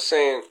 anyway, I was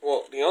saying,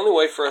 well, the only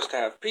way for us to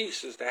have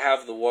peace is to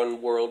have the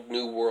one world,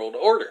 new world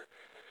order.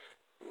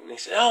 And they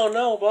said, oh,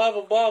 no, blah,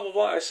 blah, blah, blah,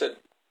 blah. I said,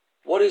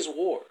 what is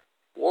war?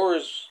 War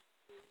is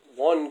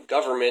one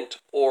government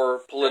or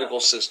political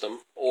system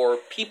or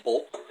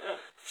people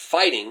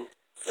fighting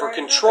for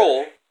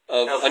control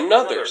of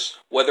another's.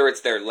 Whether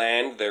it's their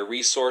land, their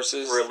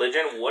resources,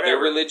 religion, whatever. Their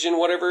religion,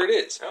 whatever it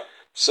is. Yep.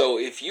 So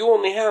if you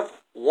only have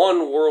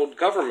one world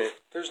government,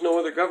 there's no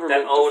other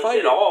government that owns to fight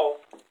it all.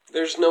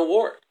 There's no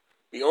war.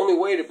 The only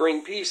way to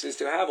bring peace is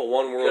to have a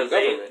one world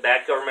government.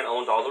 That government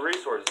owns all the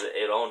resources.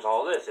 It owns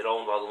all this. It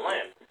owns all the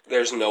land.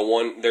 There's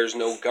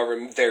no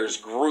government. There's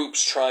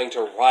groups trying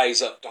to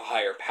rise up to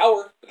higher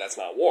power, but that's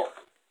not war.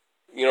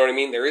 You know what I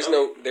mean?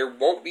 There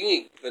won't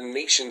be the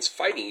nations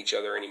fighting each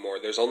other anymore.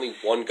 There's only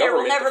one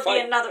government to fight. There will never be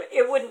another.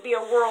 It wouldn't be a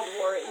world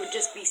war. It would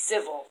just be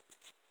civil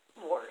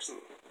wars.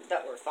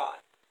 that were thought.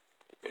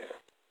 Yeah.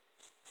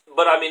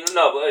 But I mean,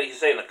 no. But he's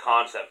saying the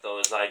concept though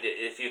is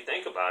if you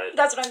think about it,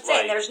 That's what I'm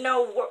saying. like, There's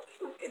no.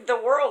 The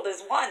world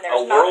is one. There's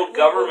a world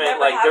government.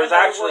 Like there's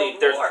actually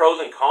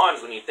pros and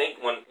cons when you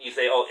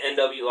say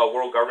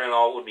world government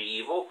all would be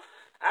evil.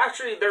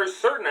 Actually, there's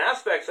certain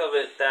aspects of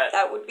it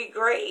that would be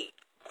great.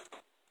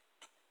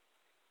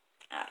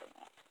 I don't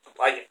know.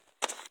 Like.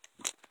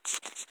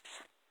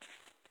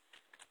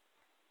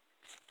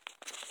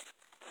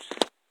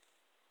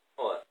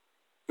 What?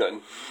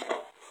 None.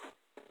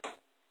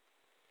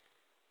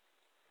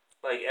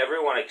 Like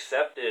everyone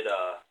accepted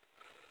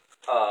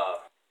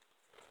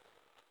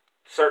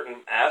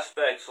certain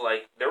aspects.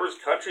 Like there was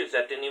countries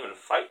that didn't even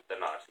fight the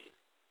Nazis.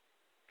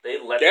 They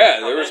let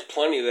them there was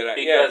plenty that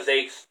because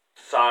they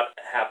saw it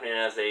happening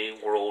as a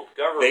world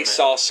government. They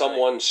saw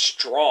someone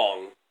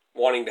strong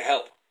wanting to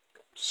help,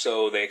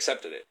 so they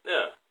accepted it.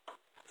 Yeah.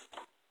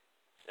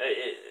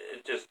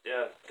 It just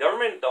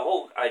government. The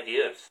whole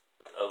idea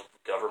of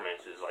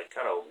governments is like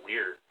kind of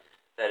weird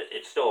that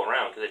it's still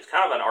around because it's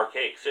kind of an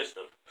archaic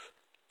system.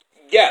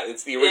 Yeah,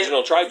 it's the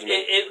original tribesmen.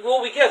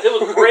 Well, because it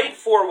was great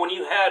for when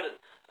you had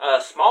a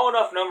small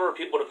enough number of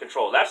people to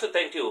control. That's the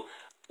thing, too.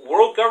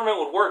 World government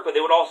would work, but they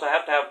would also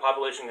have to have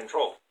population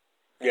control.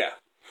 Yeah.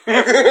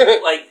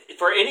 Like,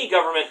 for any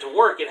government to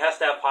work, it has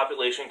to have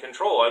population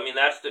control. I mean,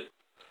 that's the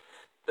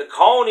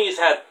colonies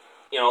had,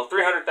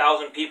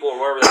 300,000 people or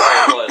whatever the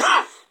hell it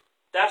was.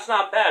 That's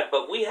not bad,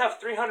 but we have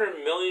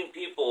 300 million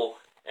people,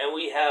 and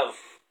we have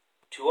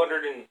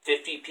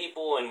 250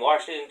 people in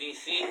Washington,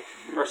 D.C.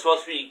 are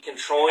supposed to be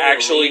controlling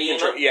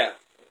yeah.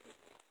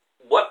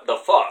 What the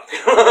fuck?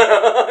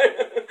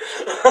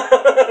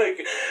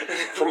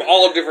 From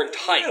all different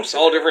types,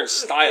 all different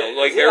styles.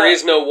 Like, there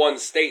is no one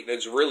state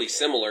that's really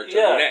similar to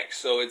the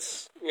next. So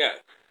it's,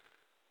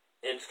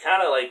 It's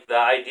kind of like the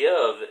idea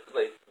of,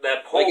 like,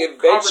 that whole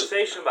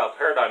conversation about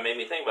paradigm made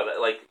me think about that.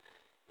 Like,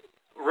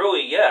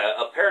 really,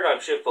 a paradigm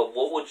shift, but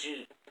what would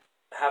you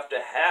have to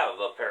have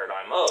a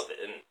paradigm of?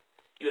 And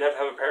you would have to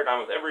have a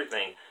paradigm of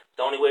everything.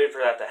 The only way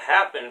for that to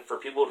happen for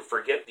people to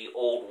forget the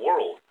old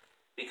world,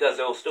 because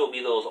there will still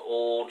be those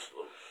old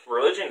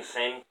religions,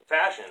 same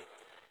fashion.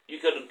 You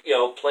could,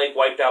 plague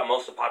wiped out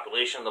most of the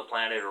population of the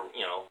planet, or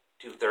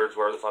 2/3,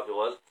 wherever the fuck it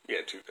was.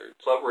 Yeah, 2/3.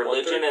 But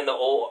religion and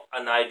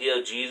the idea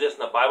of Jesus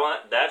and the Bible,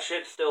 that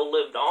shit still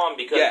lived on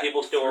because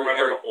people still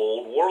remember the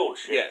old world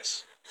shit.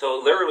 Yes. So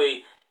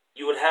literally,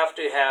 you would have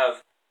to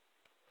have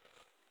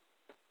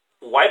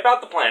wipe out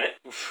the planet,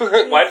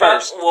 wipe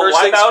out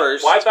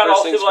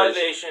all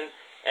civilization,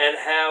 and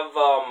have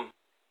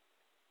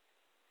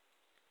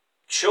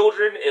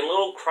children in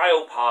little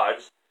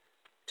cryopods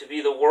to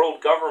be the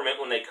world government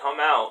when they come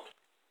out,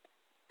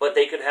 but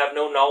they could have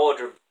no knowledge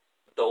of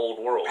the old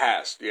world.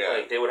 Past, yeah.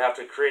 Like, they would have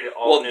to create it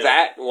all new.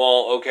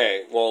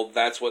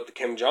 That's what the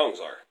Kim Jongs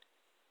are.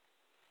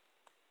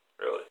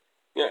 Really?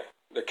 Yeah.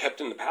 They're kept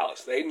in the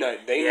palace. They know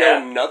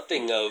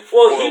nothing of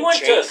he went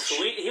change.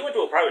 He went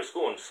to a private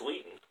school in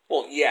Sweden.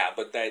 Well, yeah,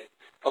 but a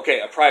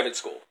private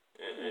school.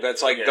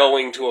 That's like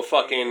going to a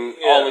fucking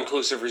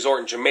all-inclusive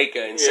resort in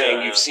Jamaica and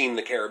saying you've seen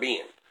the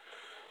Caribbean.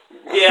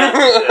 Yeah.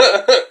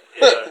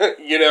 Yeah.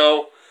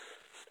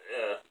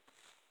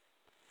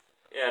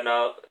 Yeah,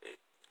 no.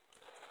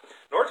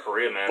 North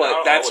Korea, man.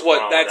 But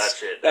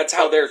that's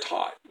how they're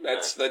taught.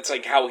 That's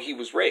like how he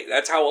was raised.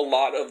 That's how a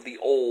lot of the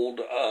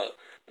old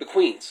the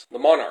queens, the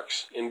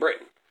monarchs in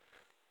Britain,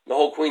 the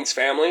whole Queen's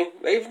family,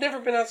 they've never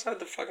been outside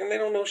the fucking. They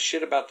don't know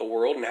shit about the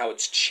world and how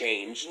it's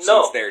changed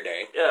since their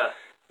day. Yeah.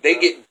 They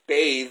get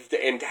bathed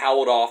and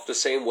toweled off the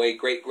same way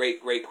great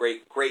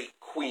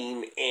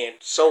queen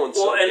aunt so and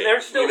so. Well, and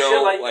there's still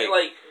shit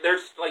like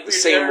there's like the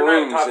same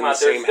rooms in the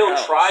same still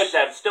house. Tribes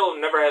that still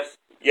never have.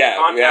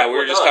 Yeah. We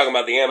were just talking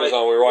about the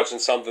Amazon. We were watching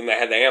something that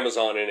had the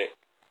Amazon in it.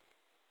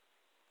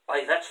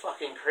 Like, that's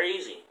fucking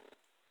crazy.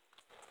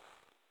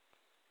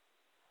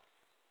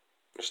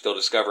 They're still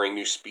discovering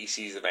new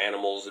species of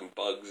animals and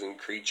bugs and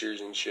creatures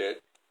and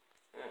shit.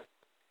 Yeah.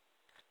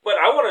 But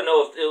I want to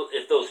know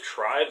if those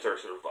tribes are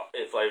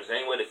if there's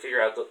any way to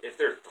figure out if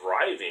they're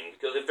thriving.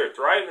 Because if they're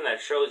thriving, that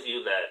shows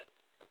you that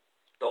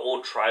the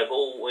old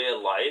tribal way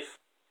of life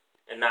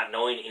and not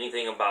knowing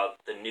anything about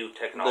the new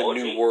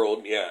technology. The new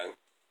world, yeah.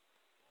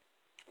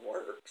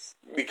 Works.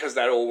 Because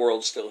that old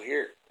world's still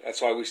here.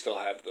 That's why we still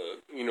have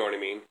you know what I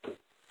mean?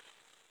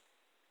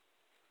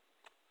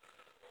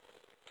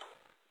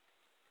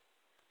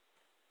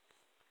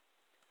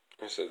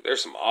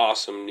 There's some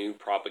awesome new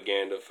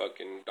propaganda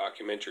fucking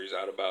documentaries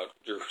out about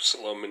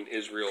Jerusalem and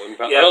Israel and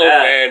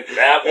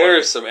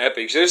there's some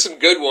epics. There's some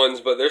good ones,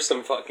 but there's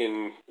some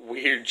fucking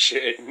weird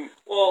shit.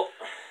 Well,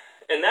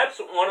 and that's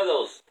one of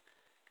those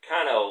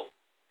kind of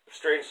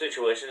strange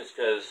situations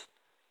because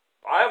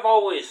I've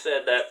always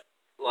said that,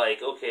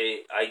 like,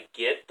 okay, I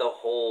get the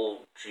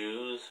whole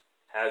Jews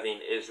having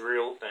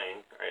Israel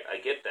thing, right?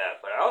 I get that,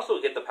 but I also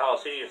get the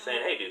Palestinians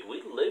saying, "Hey, dude,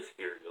 we live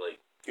here." Like,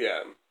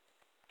 yeah.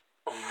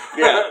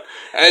 Yeah,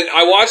 and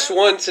I watched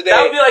one today.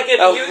 That would be like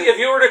if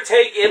you were to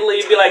take Italy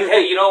and be like,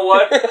 "Hey, you know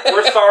what?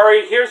 We're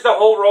sorry. Here's the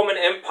whole Roman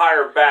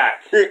Empire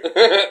back."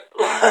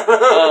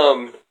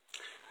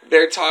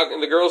 they're talking.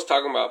 The girl's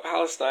talking about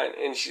Palestine,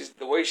 and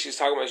the way she's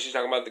talking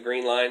about the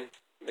Green Line.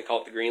 They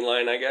call it the Green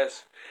Line, I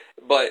guess.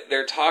 But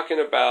they're talking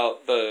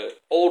about the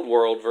old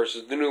world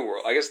versus the new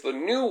world. I guess the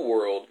new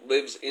world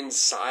lives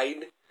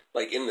inside,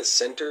 like in the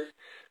center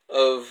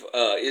of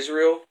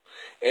Israel,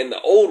 and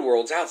the old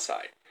world's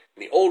outside.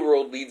 And the old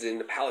world leads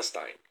into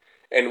Palestine.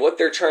 And what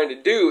they're trying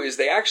to do is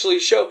they actually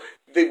show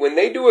when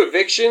they do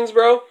evictions,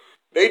 bro.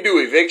 They do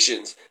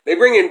evictions. They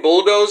bring in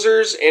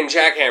bulldozers and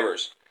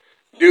jackhammers.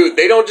 Dude,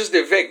 they don't just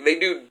evict. They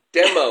do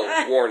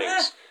demo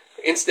warnings.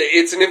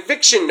 It's an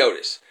eviction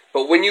notice.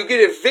 But when you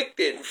get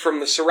evicted from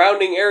the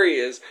surrounding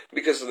areas,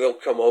 because they'll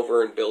come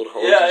over and build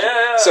homes.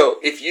 Yeah. So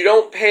if you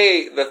don't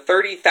pay the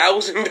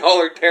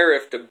 $30,000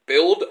 tariff to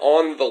build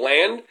on the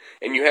land,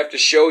 and you have to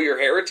show your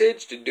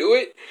heritage to do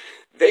it,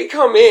 they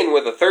come in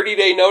with a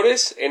 30-day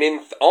notice, and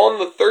on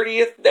the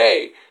 30th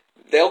day,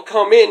 they'll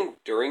come in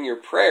during your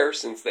prayer,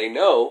 since they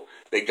know.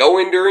 They go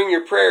in during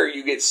your prayer,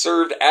 you get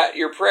served at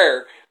your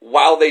prayer,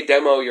 while they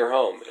demo your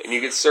home. And you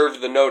get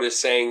served the notice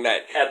saying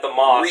that at the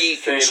mosque,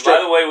 saying,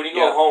 by the way, when you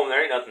go home,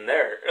 there ain't nothing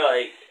there.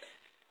 Like,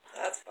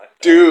 that's fucked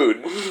up.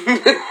 Dude.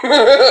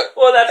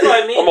 Well, that's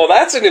what I mean. Well,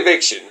 that's an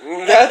eviction.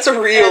 That's a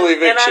real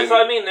eviction. And that's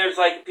what I mean. There's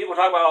like, people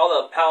talk about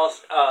all the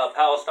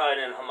Palestine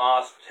and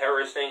Hamas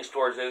terrorist things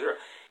towards Israel.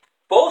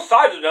 Both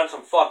sides have done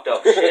some fucked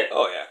up shit.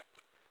 Oh, yeah.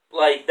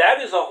 Like,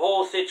 that is a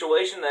whole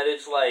situation that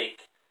it's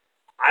like,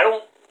 I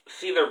don't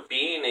see there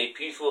being a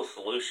peaceful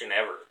solution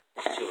ever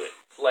to it.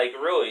 Like,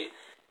 really,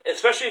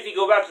 especially if you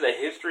go back to the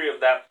history of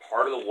that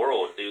part of the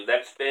world, dude,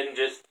 that's been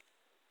just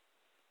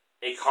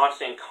a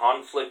constant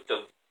conflict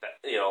of,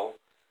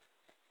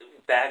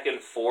 back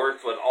and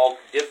forth with all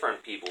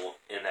different people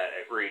in that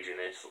region.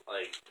 It's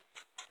like,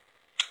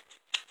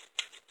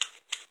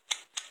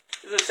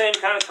 it's the same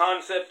kind of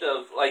concept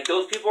of, like,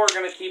 those people are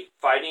going to keep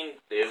fighting,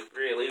 the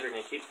Israelis are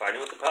going to keep fighting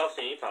with the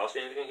Palestinians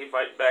are going to keep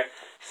fighting back.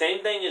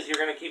 Same thing is you're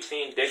going to keep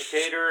seeing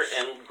dictator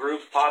and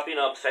groups popping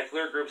up,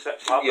 secular groups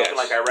popping up in,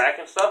 like, Iraq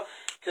and stuff,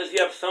 because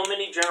you have so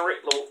many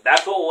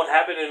that's what would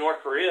happen in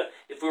North Korea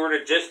if we were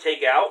to just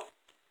take out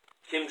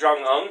Kim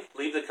Jong-un,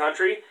 leave the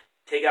country,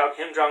 take out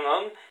Kim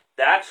Jong-un.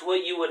 That's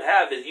what you would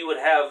have, is you would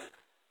have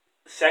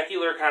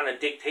secular kind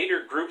of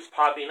dictator groups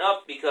popping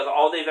up, because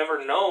all they've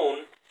ever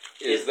known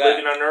is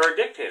living under a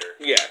dictator.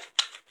 Yeah.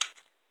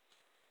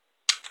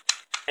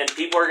 And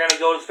people are going to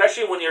go,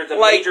 especially when there's a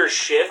major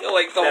shift.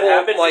 Like the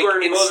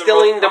whole,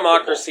 instilling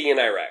democracy in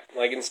Iraq.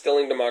 Like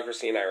instilling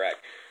democracy in Iraq.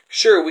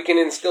 Sure, we can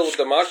instill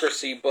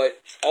democracy, but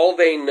all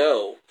they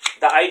know...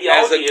 The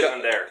ideology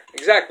isn't there.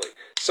 Exactly.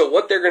 So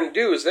what they're going to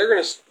do is they're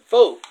going to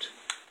vote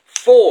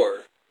for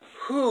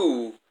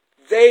who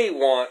they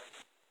want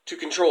to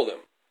control them.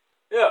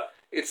 Yeah.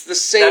 It's the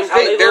same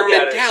thing. Their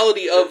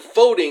mentality of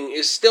voting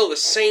is still the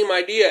same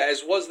idea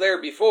as was there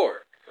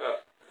before.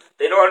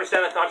 They don't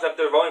understand the concept.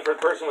 They're voting for a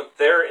person with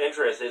their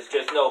interests. It's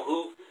just,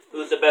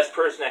 who's the best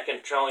person that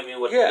can tell me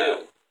what to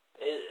do.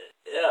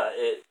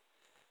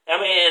 I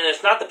mean, and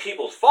it's not the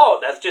people's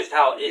fault. That's just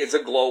how it's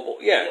a global.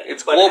 Yeah,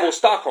 it's global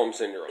Stockholm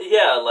syndrome.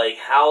 Yeah, like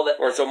how that.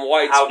 Or some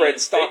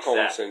widespread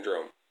Stockholm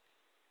syndrome.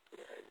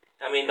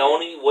 I mean, the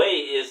only way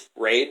is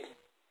raid.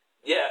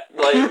 Yeah,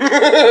 like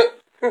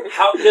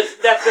how? Because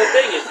that's the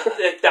thing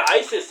is the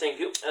ISIS thing.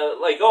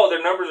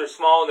 Their numbers are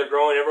small and they're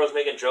growing. Everyone's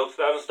making jokes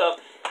about it and stuff.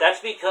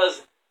 That's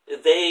because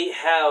they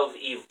have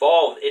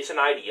evolved. It's an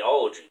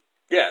ideology.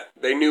 Yeah,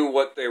 they knew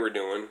what they were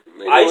doing.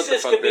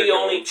 ISIS could be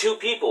only two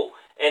people.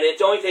 And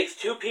it only takes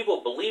two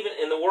people believing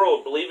in the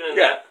world, believing in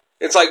that.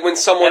 It's like when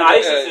someone... And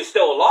ISIS is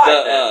still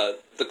alive.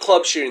 The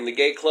club shooting, the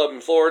gay club in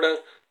Florida,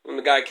 when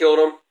the guy killed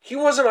him, he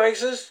wasn't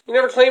ISIS. He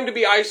never claimed to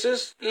be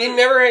ISIS. He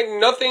never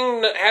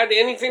had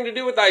anything to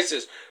do with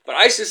ISIS. But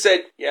ISIS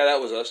said, yeah, that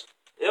was us.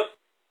 Yep.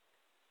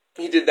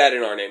 He did that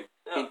in our name.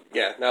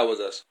 Yeah, that was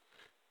us.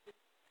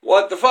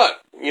 What the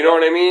fuck? You know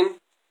what I mean?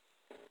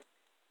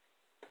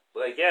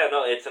 Like, yeah,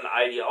 no, it's an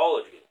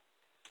ideology.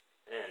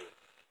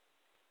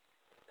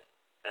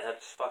 And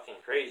that's fucking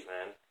crazy,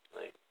 man.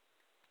 Like,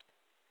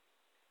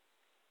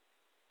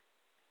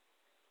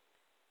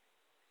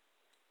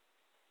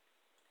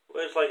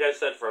 well, it's like I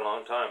said for a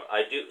long time.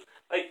 I do,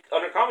 like,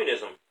 under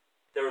communism,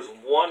 there was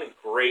one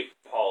great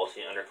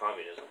policy under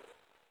communism.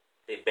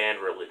 They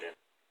banned religion.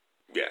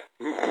 Yeah.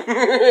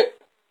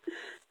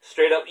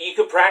 Straight up, you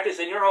could practice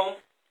in your home,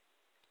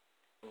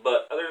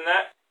 but other than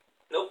that,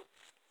 nope.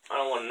 I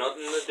don't want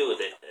nothing to do with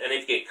it. And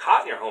if you get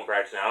caught in your home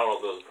practicing, I don't know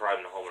if it was a crime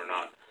in the home or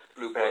not.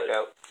 Blue pack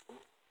out.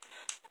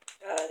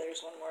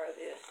 There's one more of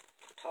the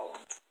tall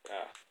ones.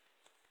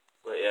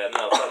 But yeah,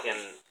 no, fucking...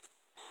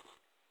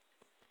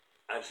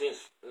 I've seen...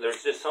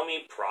 There's just so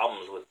many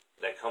problems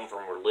that come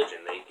from religion.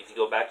 If you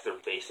go back to their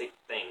basic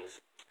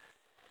things,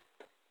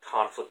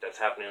 conflict that's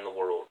happening in the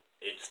world,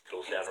 it just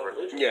goes down to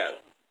religion. Yeah.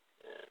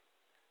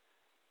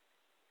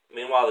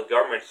 Meanwhile, the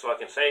government's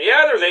fucking saying,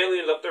 yeah, there's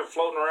aliens up there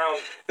floating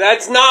around.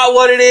 That's not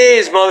what it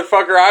is,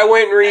 motherfucker. I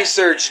went and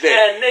researched it.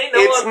 And they know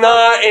it's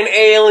not an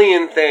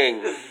alien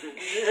thing.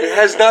 It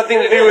has nothing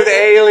to do with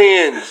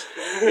aliens.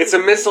 It's a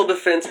missile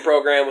defense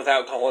program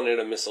without calling it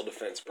a missile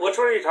defense program. Which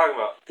one are you talking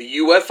about? The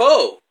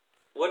UFO.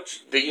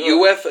 The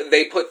UFO,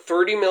 they put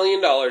 $30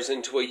 million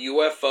into a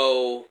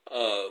UFO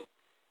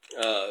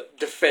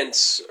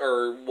defense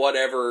or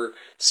whatever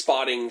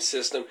spotting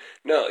system.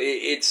 No,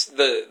 it's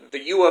the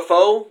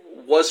UFO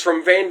was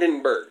from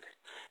Vandenberg.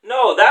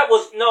 No, that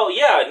was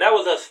that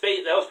was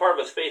that was part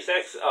of a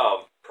SpaceX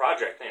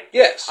project thing.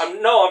 Yes.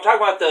 I'm talking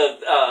about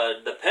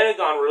the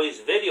Pentagon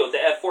released video of the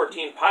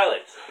F-14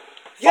 pilots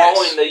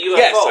following the UFO.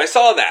 Yes, I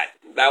saw that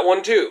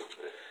one too.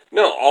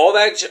 No, all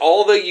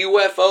the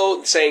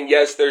UFO saying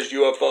yes, there's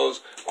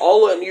UFOs.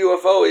 All the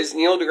UFO is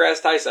Neil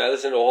deGrasse Tyson. I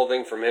listened to the whole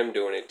thing from him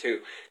doing it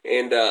too,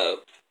 and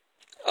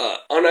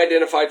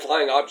unidentified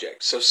flying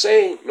objects. So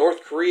say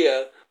North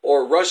Korea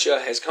or Russia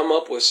has come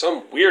up with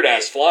some weird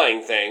ass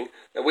flying thing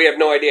that we have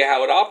no idea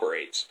how it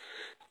operates.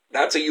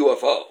 That's a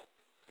UFO.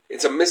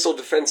 It's a missile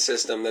defense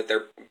system that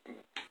they're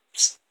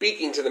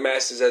speaking to the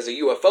masses as a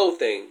UFO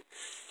thing,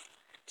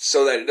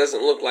 so that it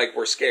doesn't look like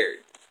we're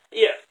scared.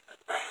 Yeah.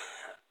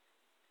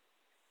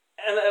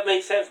 And that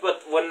makes sense,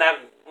 but when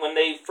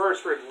they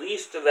first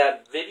released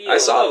that video, I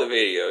saw the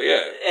video,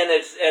 yeah, and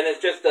it's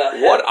just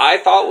what I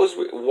thought was,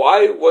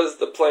 why was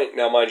the plane?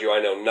 Now, mind you,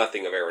 I know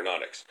nothing of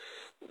aeronautics.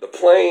 The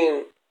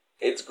plane,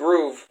 its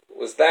groove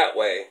was that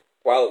way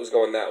while it was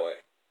going that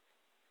way.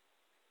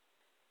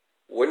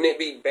 Wouldn't it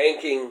be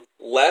banking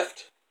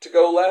left to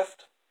go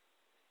left?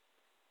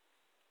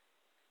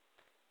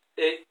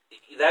 If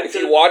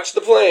you watch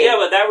the plane, yeah,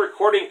 but that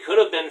recording could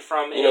have been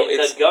from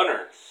the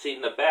gunner seat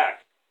in the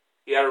back.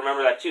 You got to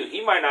remember that too.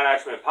 He might not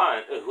actually be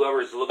pilot.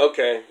 Whoever's looking.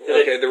 Okay.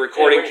 The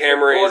recording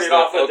camera is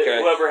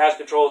whoever has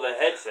control of the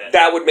headset.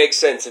 That would make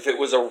sense if it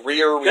was a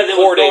rear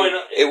recording.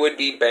 It would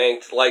be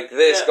banked like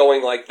this,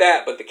 going like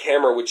that, but the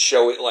camera would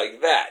show it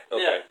like that.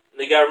 Okay. Yeah.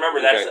 You got to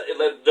remember that's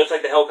just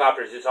like the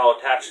helicopters. It's all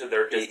attached to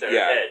their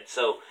head.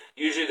 So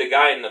usually the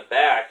guy in the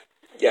back.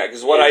 Yeah,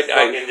 because what I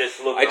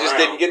just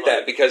didn't get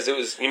that because it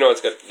was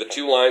it's got the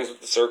two lines with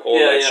the circle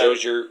and that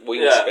shows your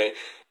wingspan.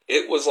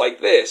 It was like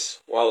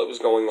this while it was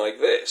going like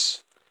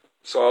this.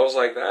 So I was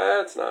like,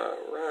 that's not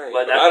right.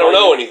 But I don't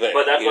know anything.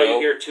 But that's why you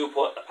hear two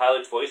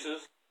pilots'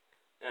 voices?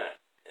 Yeah.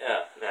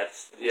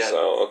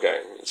 So,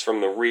 okay. It's from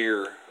the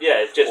rear.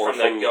 Yeah, it's just from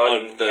the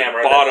gun the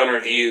camera. Bottom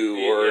view.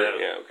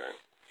 Okay.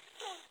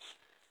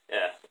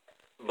 Yeah.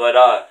 But,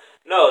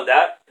 no,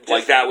 that...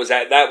 that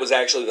was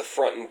actually the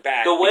front and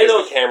back the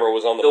the camera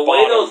was on the bottom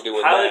way those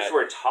doing pilots that.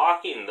 were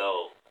talking,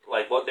 though,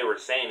 like what they were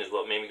saying is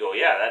what made me go,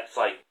 yeah, that's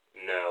like...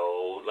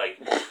 No,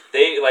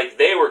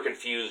 they were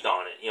confused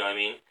on it. You know what I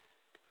mean?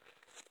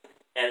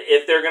 And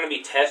if they're going to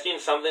be testing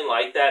something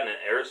like that in an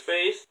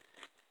airspace,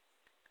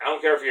 I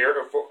don't care if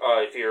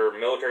you're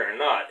military or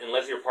not,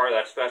 unless you're part of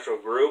that special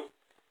group,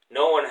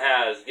 no one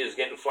is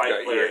getting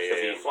flight clearance to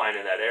be flying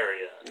in that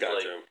area.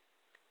 Gotcha.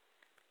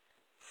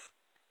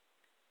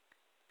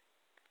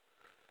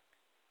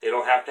 They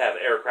don't have to have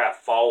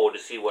aircraft follow to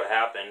see what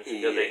happens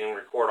because they can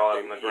record all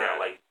that on the ground.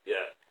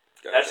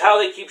 Gotcha. That's how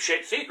they keep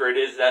shit secret,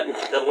 is that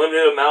the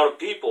limited amount of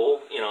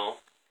people,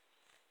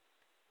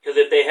 because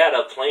if they had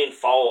a plane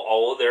follow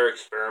all of their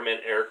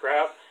experiment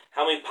aircraft,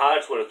 how many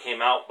pilots would have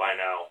came out by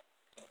now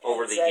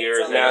over the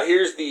years? Now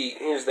here's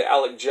the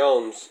Alec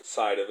Jones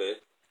side of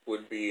it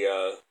would be,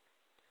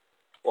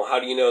 well,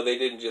 how do you know they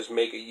didn't just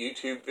make a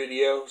YouTube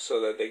video so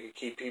that they could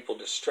keep people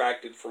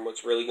distracted from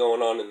what's really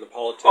going on in the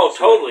politics? Oh,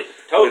 totally.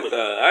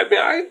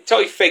 I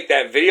tell you, fake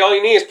that video. All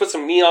you need is put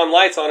some neon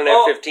lights on an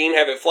F-15,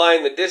 have it fly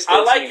in the distance,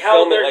 and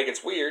film it like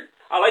it's weird.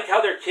 I like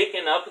how they're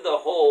kicking up the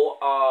whole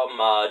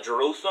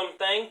Jerusalem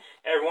thing.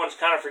 Everyone's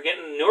kind of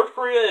forgetting North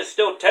Korea is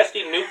still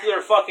testing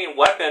nuclear fucking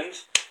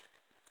weapons.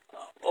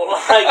 No,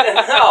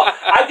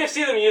 I could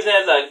see them using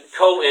it as a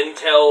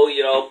co-intel,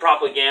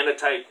 propaganda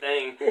type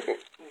thing.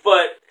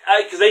 But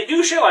because they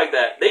do shit like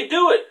that, they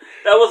do it.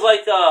 That was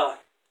like that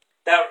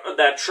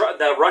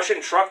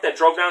Russian truck that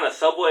drove down the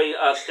subway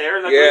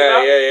stairs.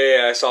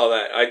 Yeah. I saw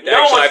that.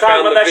 No one's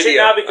talking about that shit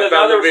now because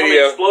now there was some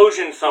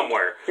explosion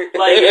somewhere.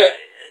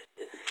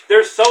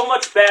 There's so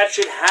much bad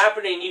shit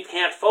happening, you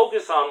can't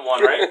focus on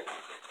one, right?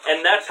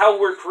 And that's how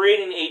we're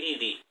creating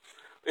ADD.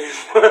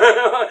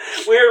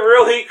 We're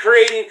really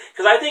creating,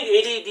 because I think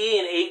ADD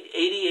and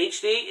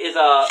ADHD is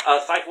a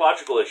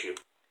psychological issue.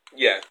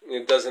 Yeah,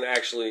 it doesn't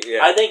actually,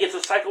 I think it's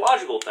a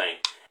psychological thing.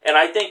 And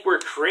I think we're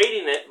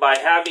creating it by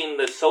having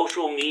the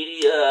social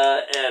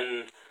media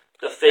and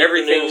the fake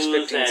Everything's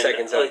news. 15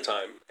 seconds at a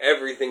time.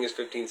 Everything is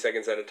 15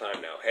 seconds at a time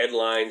now.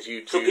 Headlines,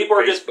 YouTube, so people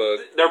are Facebook.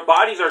 Their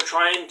bodies are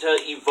trying to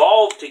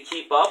evolve to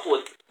keep up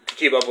with.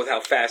 How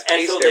fast-paced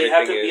everything is. And so they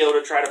have to be able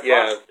to try to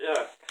process.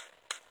 Yeah.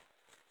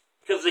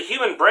 Because the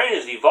human brain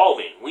is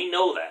evolving. We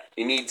know that.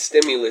 You need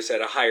stimulus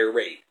at a higher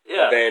rate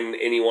than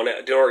anyone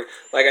else.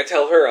 Like I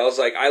tell her, I was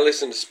like, I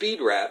listen to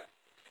speed rap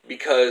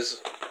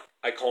because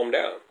I calm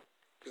down.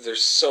 Because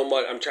there's so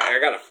much, I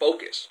gotta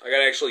focus. I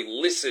gotta actually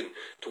listen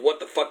to what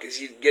the fuck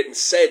is getting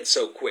said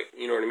so quick.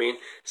 You know what I mean?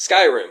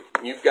 Skyrim,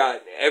 you've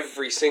got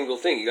every single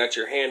thing. You got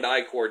your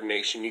hand-eye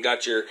coordination. You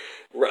got your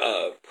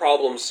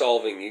problem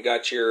solving. You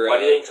got your... Why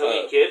do you think so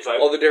many kids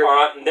and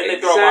then they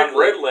throw them on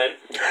Ritalin,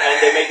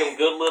 and they make them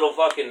good little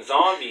fucking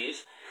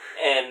zombies.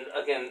 And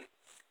again,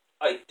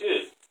 Like,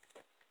 dude,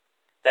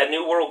 that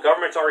new world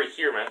government's already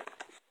here, man.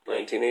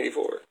 Like,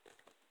 1984.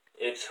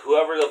 it's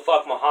whoever the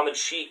fuck Mohammed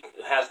Sheikh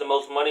has the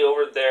most money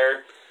over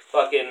there.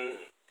 Fucking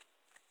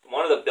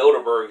one of the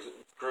Bilderberg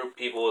group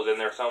people is in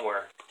there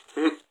somewhere.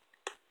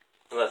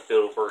 Unless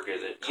Bilderberg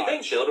is it. Do you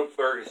think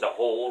Bilderberg is the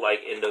whole, like,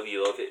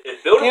 NWO?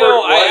 If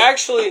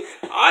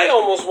Bilderberg I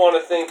almost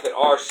want to think that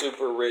our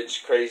super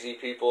rich, crazy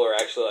people are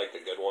actually, like, the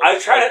good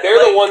ones.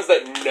 They're the ones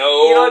that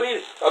know. You know what I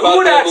mean? Who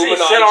would actually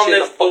sit on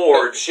this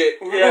board? Shit.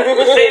 Yeah,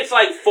 say it's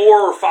like 4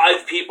 or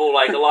 5 people,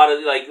 like a lot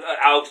of, like,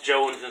 Alex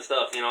Jones and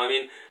stuff, you know what I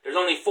mean? There's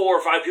only 4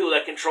 or 5 people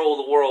that control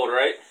the world,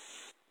 right?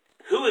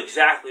 Who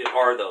exactly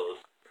are those?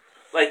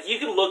 Like, you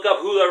can look up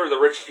whoever the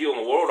richest people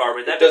in the world are,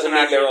 but that doesn't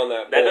mean they're on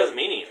that board. That doesn't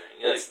mean anything.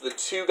 It's the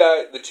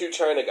two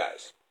China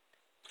guys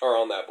are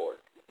on that board.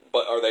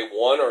 But are they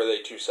one or are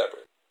they two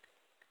separate?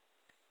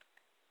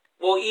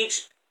 Well,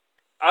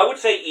 I would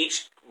say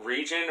each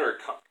region or,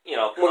 however you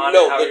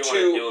want to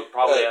do it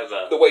probably has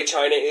a... The way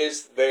China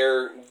is,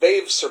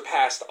 they've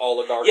surpassed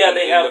oligarchy. Yeah,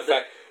 they have. The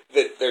fact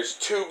that there's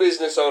 2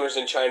 business owners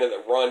in China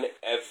that run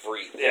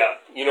everything. Yeah.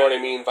 You know what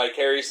I mean?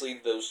 Vicariously,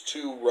 those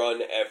 2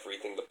 run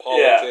everything. The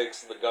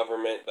politics, the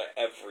government, the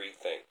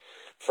everything.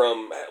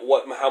 From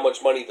how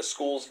much money the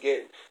schools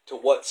get to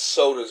what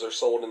sodas are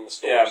sold in the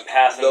stores. Yeah,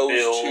 passing those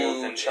bills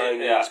 2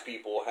 Chinese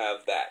people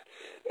have that.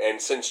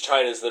 And since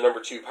China's the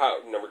number 2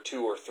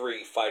 or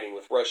 3 fighting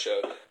with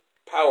Russia,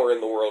 power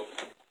in the world,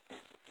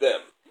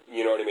 them.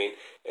 You know what I mean?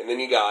 And then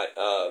you got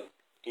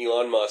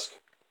Elon Musk.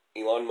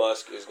 Elon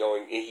Musk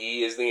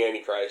he is the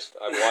Antichrist.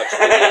 I've watched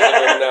videos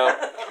of him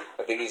now.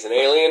 I think he's an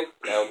alien.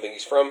 I don't think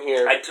he's from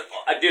here.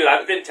 Dude,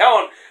 I've been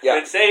saying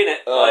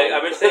it.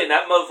 I've been saying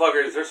that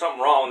motherfucker, there's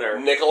something wrong there.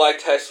 Nikolai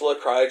Tesla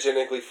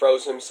cryogenically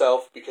froze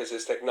himself because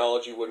his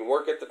technology wouldn't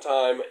work at the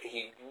time.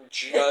 He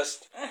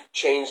just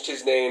changed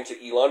his name to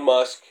Elon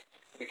Musk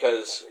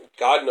because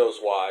God knows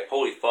why.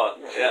 Holy fuck.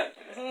 Yeah.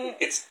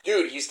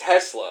 He's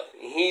Tesla.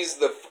 He's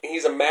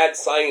a mad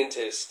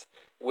scientist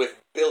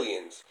with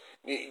billions.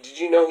 Did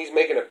you know he's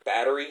making a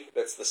battery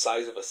that's the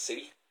size of a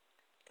city?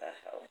 The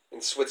hell? In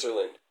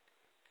Switzerland.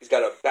 He's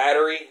got a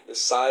battery the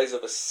size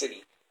of a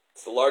city.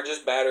 It's the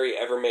largest battery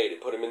ever made.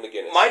 It put him in the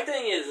Guinness. My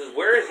thing is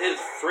where is his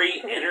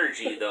free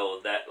energy,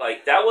 though? That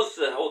was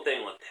the whole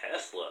thing with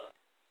Tesla.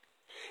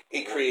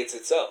 It creates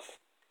itself.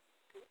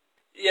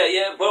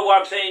 Yeah, but what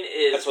I'm saying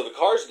is... That's what the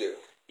cars do.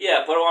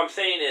 Yeah, but what I'm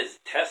saying is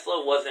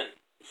Tesla wasn't...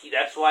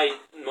 That's why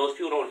most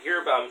people don't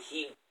hear about him.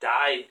 He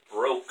died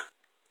broke.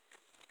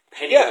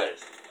 Penniless.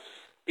 Yeah.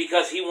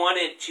 Because he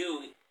wanted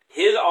to...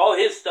 all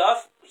his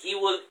stuff, he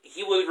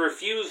would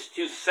refuse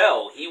to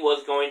sell. He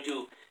was going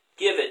to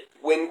give it.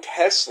 When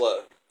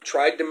Tesla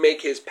tried to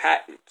make his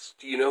patents,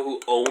 do you know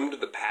who owned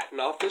the patent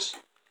office?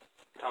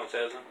 Thomas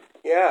Edison?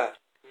 Yeah.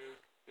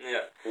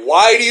 Yeah.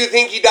 Why do you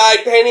think he died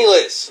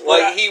penniless?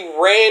 He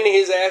ran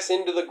his ass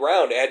into the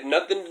ground. It had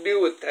nothing to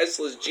do with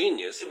Tesla's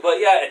genius. But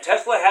yeah,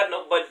 Tesla had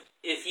no... But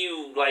if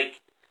you,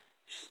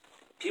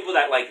 people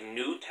that,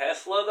 knew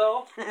Tesla,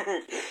 though...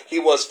 He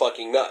was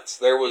fucking nuts.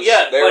 There was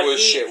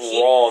shit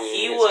wrong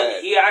in his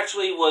head. He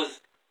actually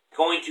was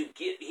going to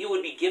he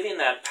would be giving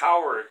that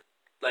power,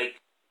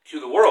 to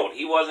the world.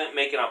 He wasn't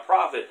making a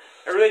profit.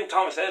 Everything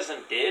Thomas Edison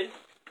did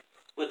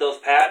with those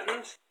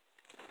patents,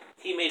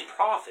 he made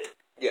profit.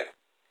 Yeah.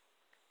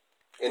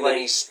 And then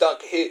he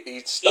stuck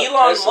Elon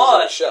Tesla's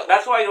Musk,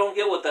 that's why I don't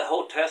get with the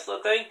whole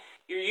Tesla thing.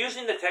 You're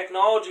using the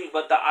technology,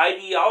 but the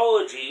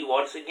ideology,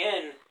 once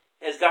again,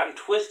 has gotten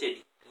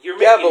twisted. You're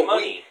making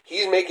money.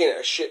 He's making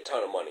a shit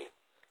ton of money.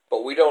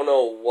 But we don't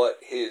know what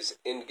his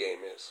end game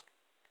is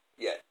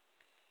yet.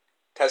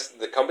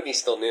 The company's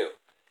still new.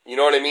 You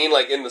know what I mean?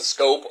 In the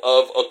scope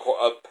of a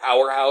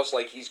powerhouse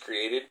like he's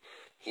created,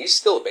 he's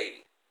still a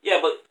baby. Yeah,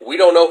 but... We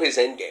don't know his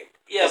end game.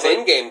 Yeah, his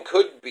end game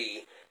could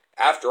be,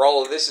 after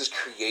all of this is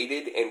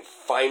created and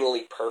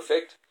finally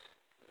perfect,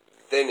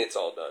 then it's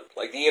all done.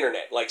 Like the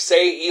internet.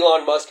 Say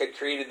Elon Musk had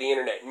created the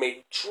internet and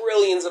made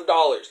trillions of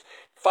dollars.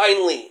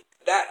 Finally,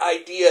 that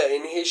idea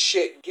in his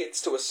shit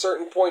gets to a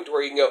certain point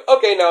where you can go,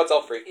 okay, now it's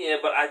all free. Yeah,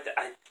 but I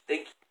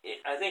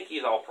think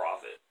he's all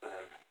profit.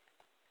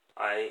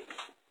 I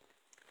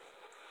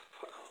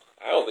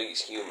don't think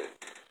he's human.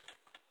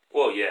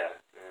 Well, yeah.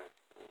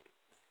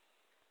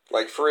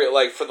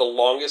 For the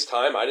longest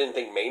time, I didn't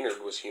think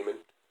Maynard was human.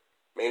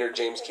 Maynard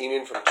James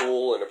Keenan from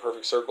Tool and A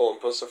Perfect Circle and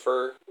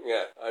Pussifer.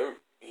 Yeah,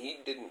 he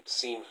didn't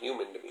seem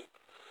human to me.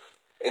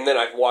 And then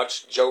I've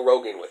watched Joe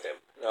Rogan with him.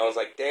 And I was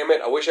like, damn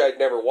it, I wish I had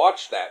never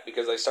watched that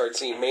because I started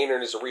seeing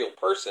Maynard as a real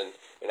person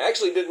and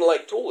actually didn't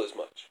like Tool as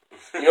much.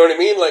 You know what I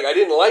mean? I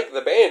didn't like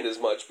the band as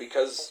much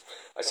because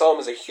I saw him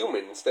as a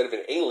human instead of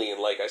an alien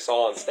like I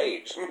saw on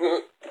stage.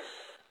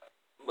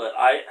 But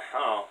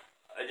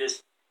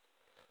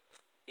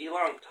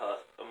Elon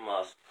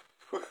Musk,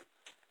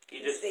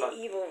 he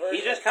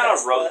just kind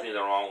of rubs me the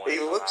wrong way.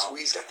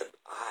 He's got the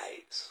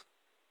eyes.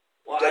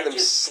 Well, He's got them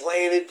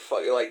slanted,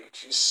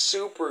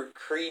 super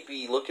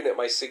creepy looking at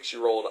my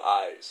 6-year-old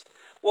eyes.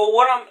 Well,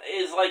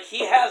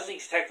 he has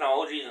these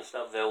technologies and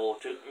stuff available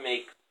to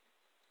make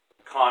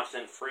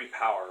constant free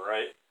power,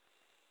 right?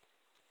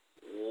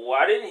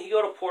 why didn't he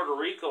go to Puerto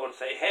Rico and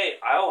say, "Hey,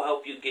 I'll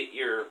help you get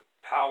your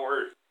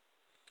power"?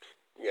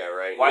 Yeah,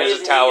 right. Why Here's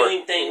isn't a tower. he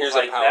doing things Here's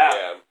like a power. that?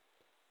 Yeah.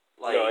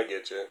 Like, No, I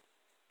get you.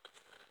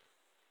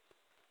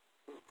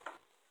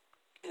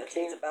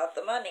 It's about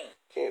the money.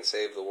 Can't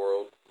save the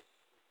world.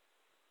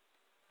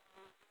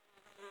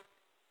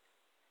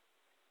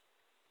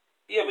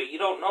 yeah, but you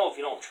don't know if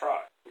you don't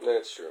try.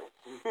 That's true.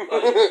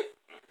 Like,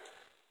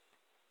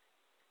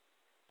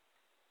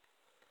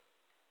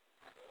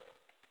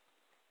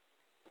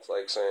 It's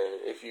like saying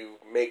if you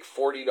make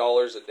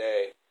 $40 a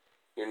day,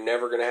 you're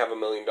never going to have $1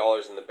 million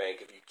in the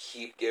bank if you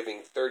keep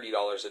giving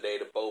 $30 a day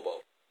to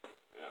Bobo.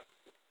 Yeah.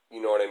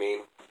 You know what I mean?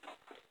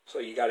 So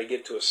you got to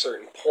get to a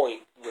certain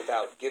point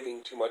without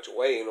giving too much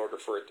away in order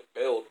for it to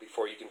build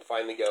before you can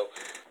finally go,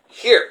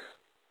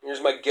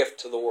 here's my gift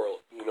to the world.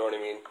 You know what I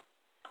mean?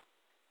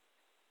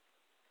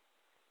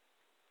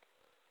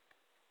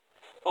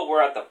 but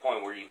we're at the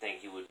point where you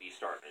think you would be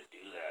starting to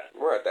do that.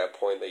 We're at that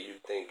point that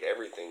you'd think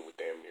everything would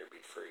damn near be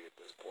free at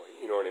this point.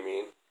 You know what I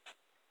mean?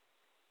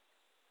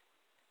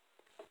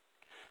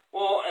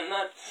 Well, and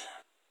that's...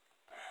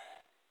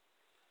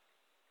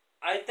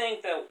 I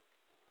think that...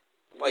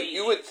 Like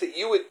you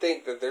would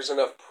think that there's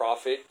enough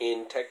profit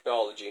in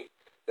technology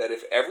that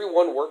if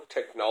everyone worked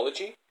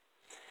technology,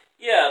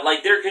 Yeah,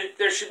 like there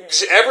should...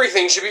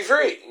 everything should be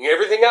free.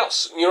 Everything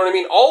else, you know what I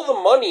mean? All the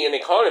money in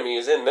economy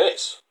is in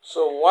this.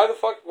 So why the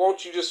fuck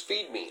won't you just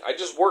feed me? I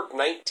just worked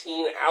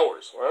 19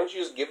 hours. Why don't you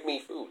just give me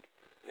food?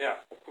 Yeah.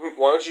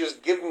 Why don't you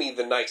just give me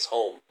the nice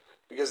home?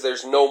 Because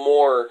there's no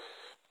more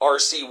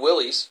RC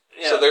Willie's.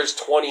 Yeah. So there's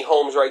 20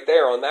 homes right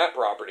there on that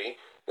property.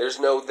 There's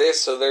no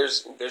this, so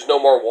there's no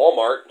more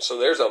Walmart. So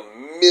there's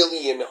 1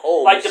 million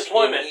homes Like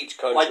deployment. in each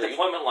country. Like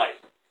deployment light.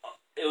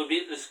 It would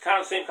be this kind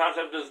of same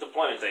concept as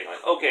deployment thing.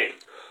 Like, okay,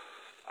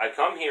 I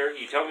come here,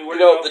 you tell me where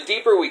You know, to go. the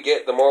deeper we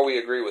get, the more we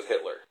agree with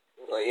Hitler.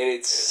 Like, and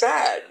it's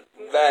sad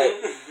that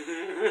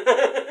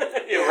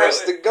it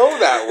has to go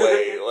that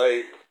way.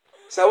 Like,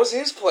 so that was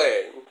his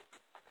plan.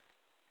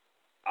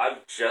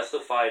 I've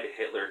justified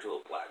Hitler to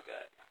a black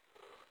guy.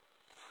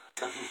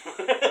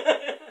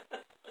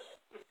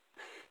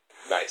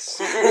 Nice.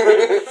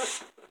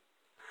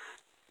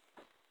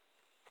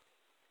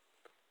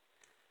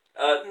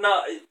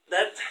 No,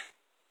 that...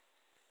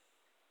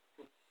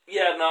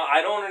 Yeah, no,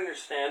 I don't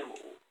understand.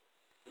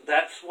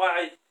 That's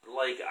why,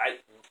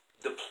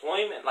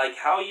 deployment, like,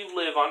 how you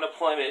live on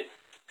deployment,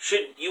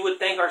 you would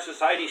think our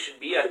society should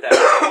be at that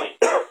point.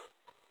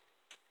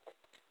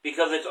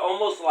 Because it's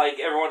almost like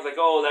everyone's like,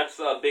 oh, that's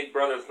Big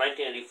Brother, it's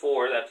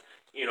 1984, that's,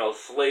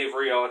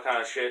 slavery, all that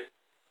kind of shit.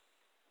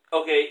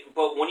 Okay,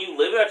 but when you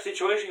live in that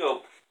situation, you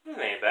go, this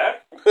ain't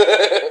bad.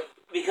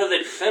 Because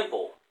it's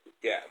simple.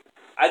 Yeah.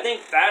 I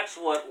think that's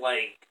what,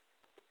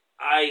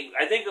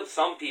 I think that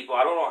some people,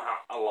 I don't know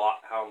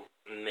how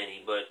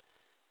many, but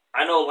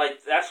I know,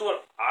 that's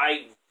what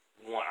I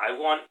want. I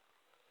want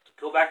to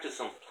go back to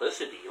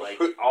simplicity.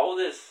 All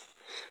this...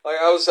 Like,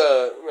 I was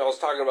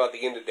talking about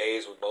the end of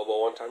days with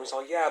Bobo one time. He's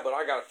like, yeah, but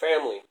I got a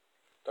family.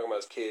 Talking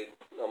about his kid.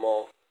 I'm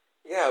all,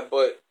 yeah,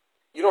 but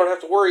you don't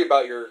have to worry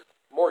about your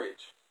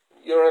mortgage.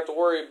 You don't have to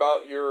worry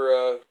about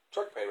your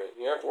truck payment.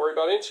 You don't have to worry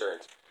about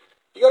insurance.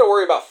 You got to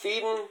worry about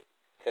feeding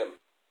him.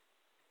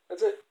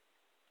 That's it.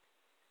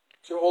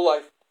 It's your whole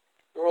life.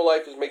 Your whole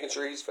life is making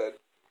sure he's fed.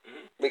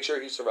 Mm-hmm. Make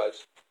sure he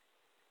survives.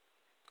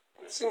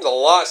 It seems a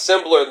lot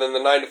simpler than the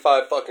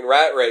 9-to-5 fucking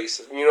rat race.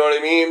 You know what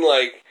I mean?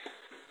 Like,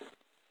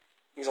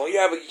 he's like,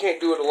 yeah, but you can't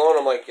do it alone.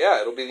 I'm like,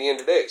 yeah, it'll be the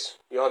end of days.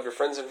 You'll have your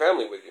friends and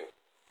family with you.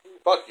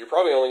 Fuck, you're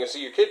probably only going to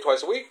see your kid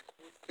twice a week.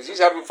 Because he's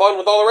having fun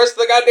with all the rest of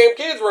the goddamn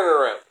kids running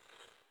around.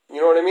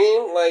 You know what I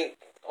mean? Like,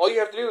 all you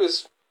have to do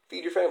is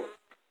feed your family.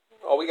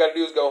 All we got to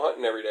do is go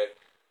hunting every day.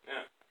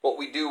 Yeah. What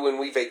we do when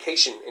we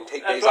vacation and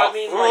take That's days what off. I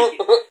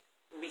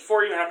mean,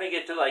 before even having to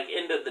get to,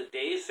 end of the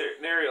day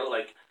scenario,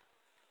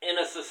 in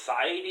a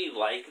society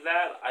like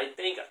that, I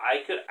think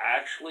I could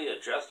actually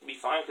adjust and be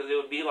fine, because it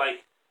would be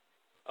like,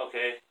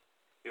 okay,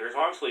 here's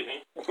where I'm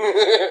sleeping,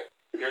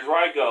 here's where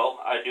I go,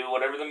 I do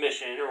whatever the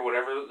mission or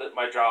whatever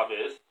my job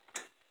is,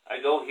 I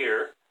go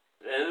here,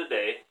 at the end of the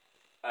day,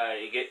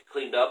 I get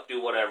cleaned up,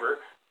 do whatever,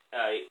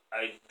 I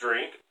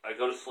drink, I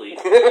go to sleep.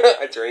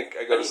 I drink,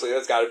 I go to sleep,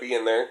 that's got to be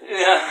in there.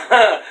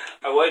 Yeah,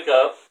 I wake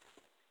up,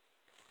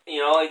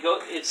 I go,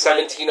 it's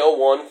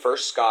 1701,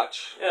 first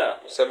scotch. Yeah.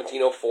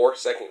 1704,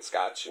 second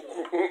scotch. The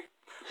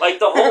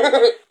whole,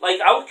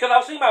 because I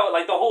was thinking about,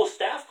 the whole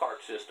staff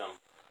card system,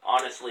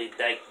 honestly,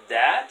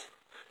 that...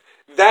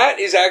 That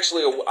is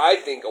actually, I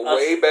think, a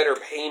way better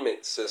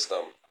payment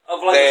system.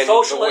 Of, a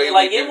socialist,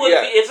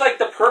 it's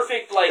the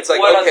perfect, it's like,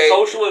 what okay, a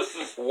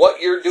socialist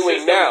what you're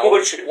doing now,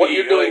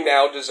 doing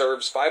now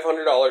deserves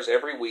 $500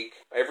 every week,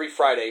 every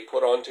Friday,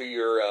 put onto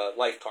your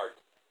life card.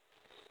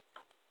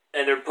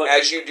 And they're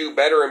as you do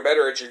better and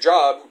better at your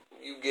job,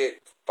 you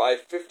get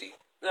 $550.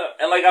 No,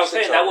 and like I was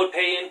saying, that would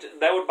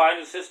buy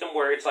into the system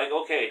where it's like,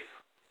 okay,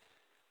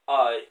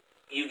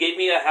 you gave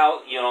me a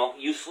house,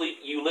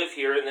 you live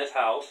here in this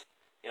house,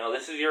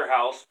 this is your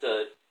house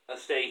to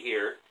stay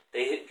here.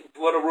 They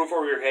put a roof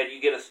over your head. You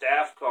get a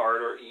staff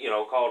card, or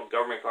called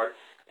government card,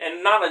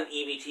 and not an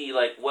EBT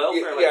like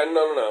welfare.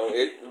 No.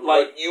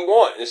 What you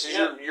want. This is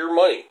your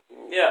money.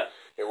 Yeah.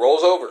 It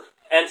rolls over.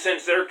 And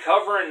since they're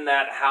covering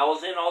that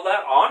housing, all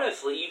that,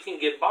 honestly, you can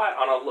get by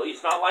on a.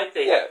 It's not like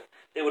they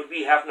would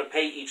be having to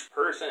pay each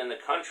person in the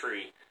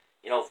country,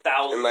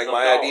 thousands. And like of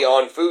my dollars. idea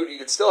on food, you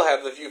could still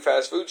have the few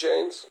fast food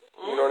chains.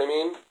 You know what I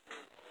mean?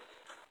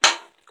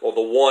 Well,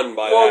 the one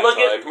by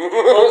that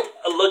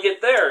time. Look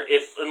at there.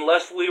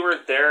 Unless we were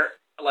there,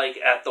 like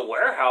at the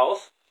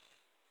warehouse,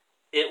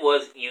 it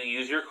was you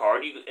use your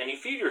card and you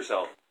feed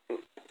yourself. You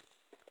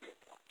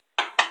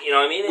know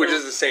what I mean? Which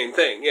is the same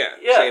thing. Yeah.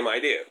 Same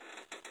idea.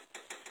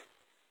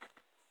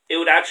 It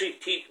would actually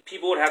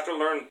people would have to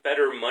learn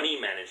better money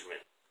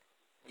management.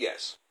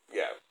 Yes.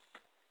 Yeah.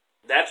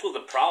 That's what the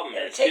problem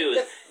is take too.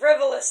 The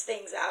frivolous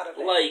things out of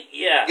it.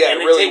 Yeah, it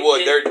really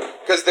would.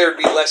 Because there'd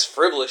be less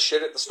frivolous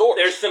shit at the store.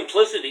 There's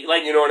simplicity,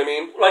 you know what I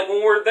mean. Like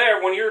when we're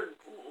there, when you're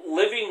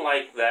living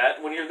like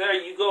that, when you're there,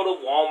 you go to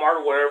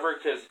Walmart or wherever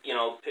because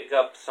pick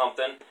up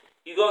something.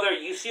 You go there,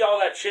 you see all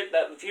that shit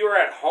that if you were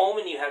at home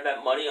and you had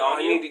that money on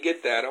you. I need to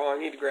get that. Oh, I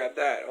need to grab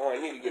that. Oh, I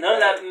need to get none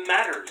that. None of that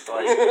matters.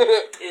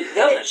 It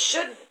doesn't. It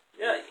shouldn't.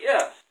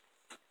 Yeah.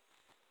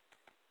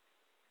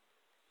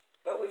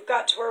 But we've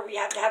got to where we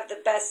have to have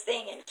the best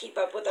thing and keep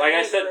up with our like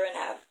neighbor I said, and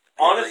have.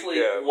 Honestly,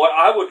 what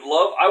I would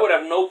love, I would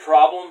have no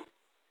problem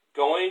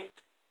going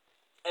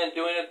and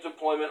doing a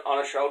deployment on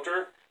a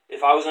shelter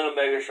if I was in a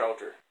mega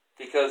shelter.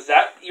 Because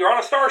you're on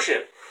a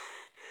starship.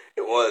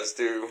 It was,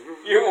 too.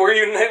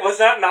 Was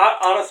that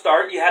not on a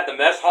star? You had the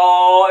mess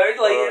hall. It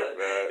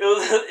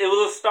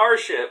was a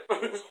starship.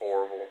 It was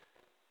horrible.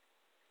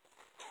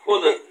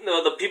 Well,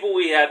 the people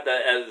we had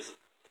as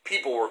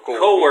people were cool.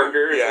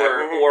 Co-workers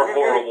were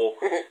horrible.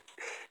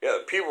 Yeah,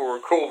 the people were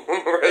cool.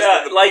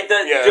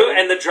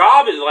 And the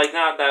job is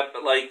not that,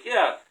 but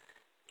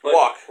But,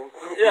 walk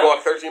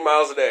 13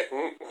 miles a day.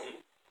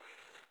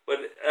 But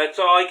that's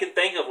all I can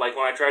think of. Like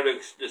when I try to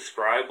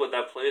describe what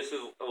that place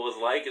was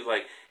like, is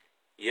like,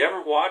 you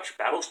ever watch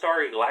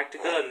Battlestar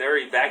Galactica and they're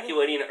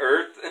evacuating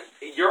Earth?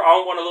 You're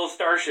on one of those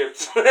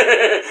starships.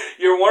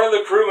 You're one of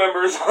the crew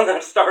members on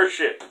that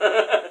starship.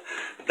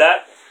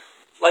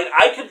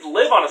 I could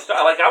live on a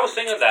star. Like, I was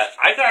thinking of that.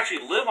 I could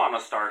actually live on a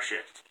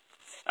starship.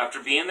 After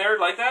being there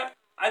like that,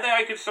 I think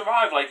I could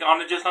survive. Like,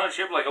 on a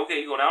ship, like, okay,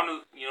 you go down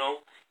to,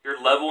 your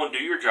level and do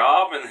your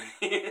job, and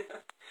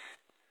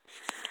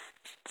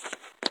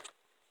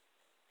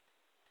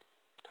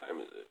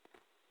time is it?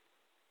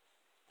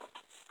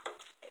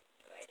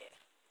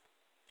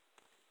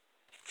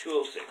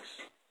 2:06.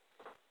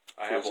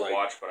 I have a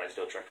watch, but I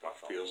still check my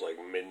phone. Feels like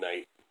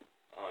midnight.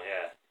 Oh,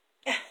 yeah.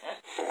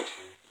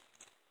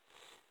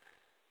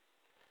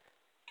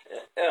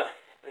 Yeah.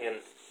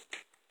 And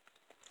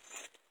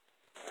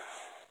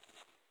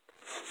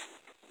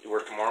you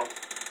work tomorrow?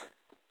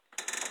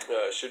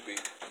 Should be.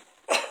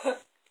 Not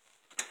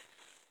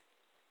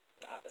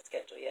the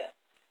schedule yet.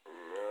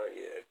 Not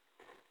yet.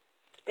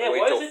 Yeah,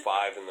 wait till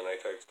 5 and then I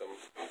text them.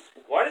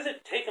 Why does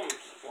it take them?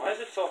 Why is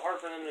it so hard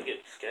for them to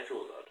get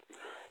schedules out?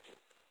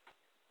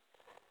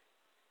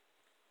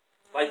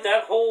 Like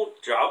that whole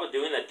job of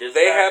doing that dispatch.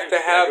 They have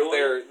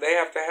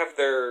to have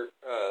their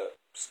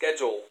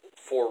schedule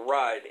for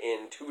ride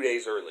in 2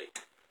 days early,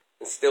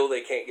 and still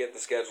they can't get the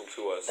schedule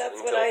to us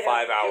until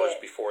 5 hours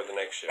before the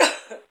next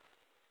shift.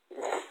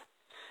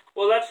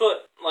 Well, that's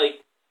what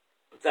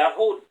that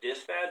whole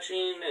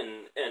dispatching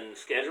and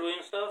scheduling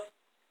and stuff.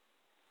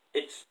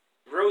 It's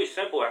really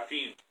simple if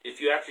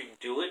you actually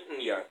do it, and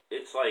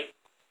it's like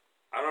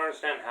I don't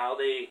understand how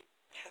they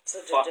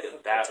fuck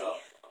that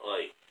up.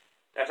 Like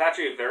that's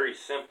actually a very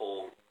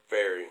simple.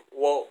 Very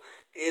well.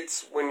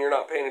 It's when you're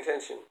not paying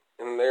attention,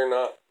 and they're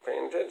not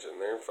paying attention.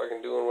 They're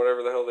fucking doing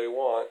whatever the hell they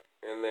want,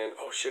 and then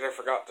oh shit, I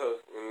forgot to,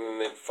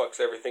 and then it fucks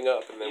everything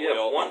up, and then you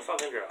have one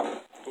fucking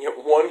job. You have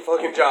one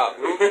fucking job.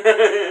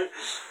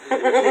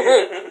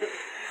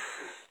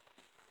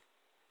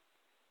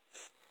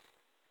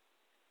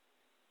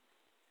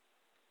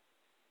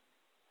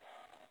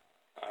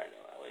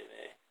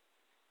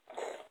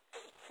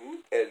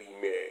 Ellie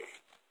Mae.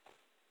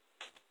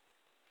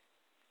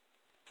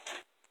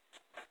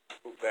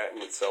 That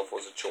in itself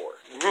was a chore.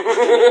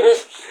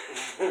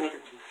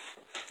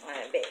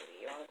 Alright, baby,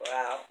 you want to go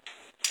out?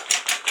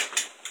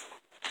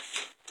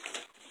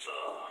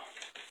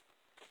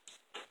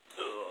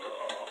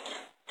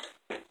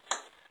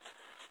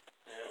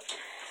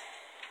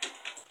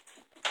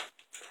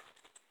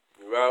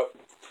 You out?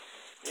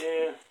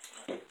 Yeah.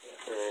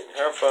 Alright,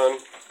 have fun.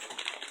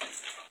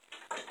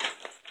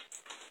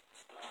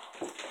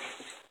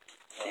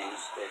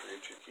 Keys, don't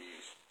forget your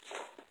keys.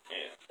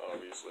 Yeah.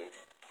 Obviously.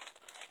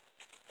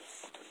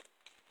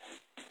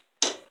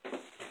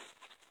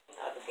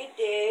 Have a good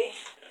day.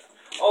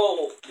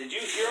 Oh, did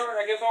you hear?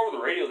 I guess over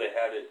the radio they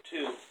had it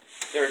too.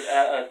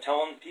 They're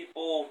telling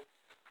people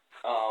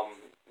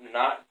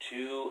not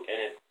to, and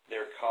if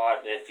they're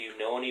caught, if you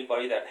know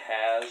anybody that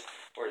has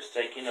or is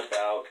thinking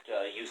about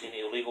using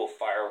illegal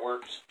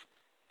fireworks,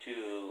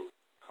 to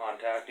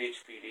contact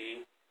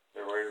HPD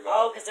They're worried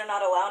Oh, about. because they're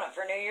not allowing it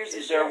for New Year's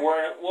this They're year.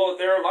 worried. Well,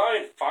 they're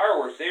allowing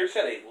fireworks. They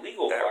said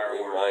illegal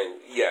fireworks.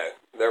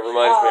 That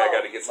reminds me, I Oh.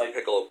 got to get some Like-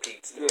 Piccolo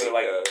Pete's. To They're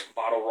make, like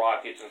bottle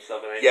rockets and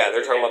stuff. And yeah,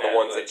 they're talking about the that,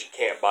 ones but that you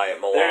can't buy at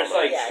Milano. they're just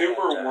like Yeah,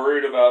 super yeah.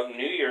 worried about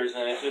New Year's,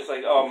 and it's just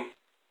like,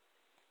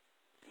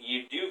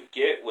 you do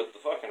get with the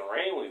fucking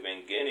rain we've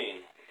been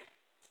getting.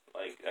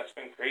 Like, that's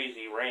been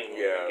crazy rain we've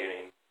Yeah. been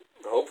getting.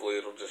 Hopefully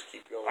it'll just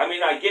keep going. I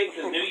mean, I get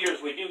because New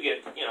Year's we do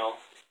get,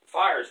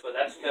 fires, but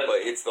that's because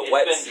But it's the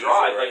wet been season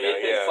dry, right but now,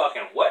 it's been yeah.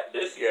 fucking wet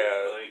this Yeah.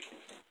 year.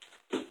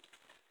 Like,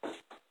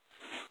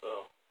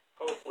 so,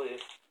 hopefully,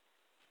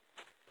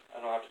 I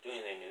don't have to do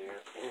anything New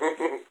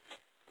Year's.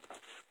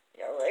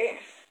 Yeah, right.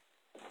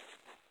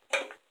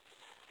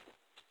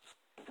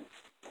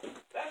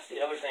 That's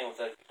the other thing with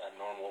a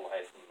normal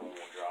life and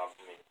normal job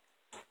for me.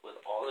 With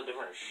all the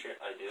different shit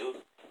I do,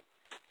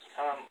 it's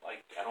kind of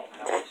like I don't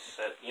have a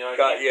set, I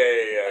can't,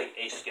 yeah. like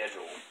a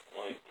schedule.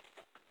 Like,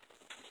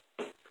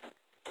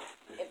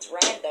 It's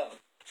random.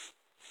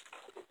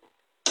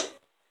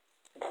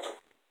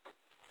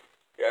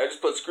 Yeah, I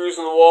just put screws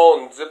in the wall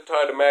and zip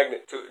tied a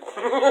magnet to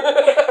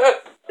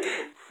it.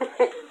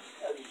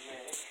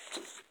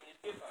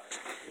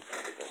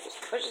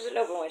 Pushes it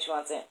open when she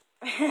wants it.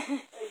 Hey,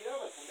 you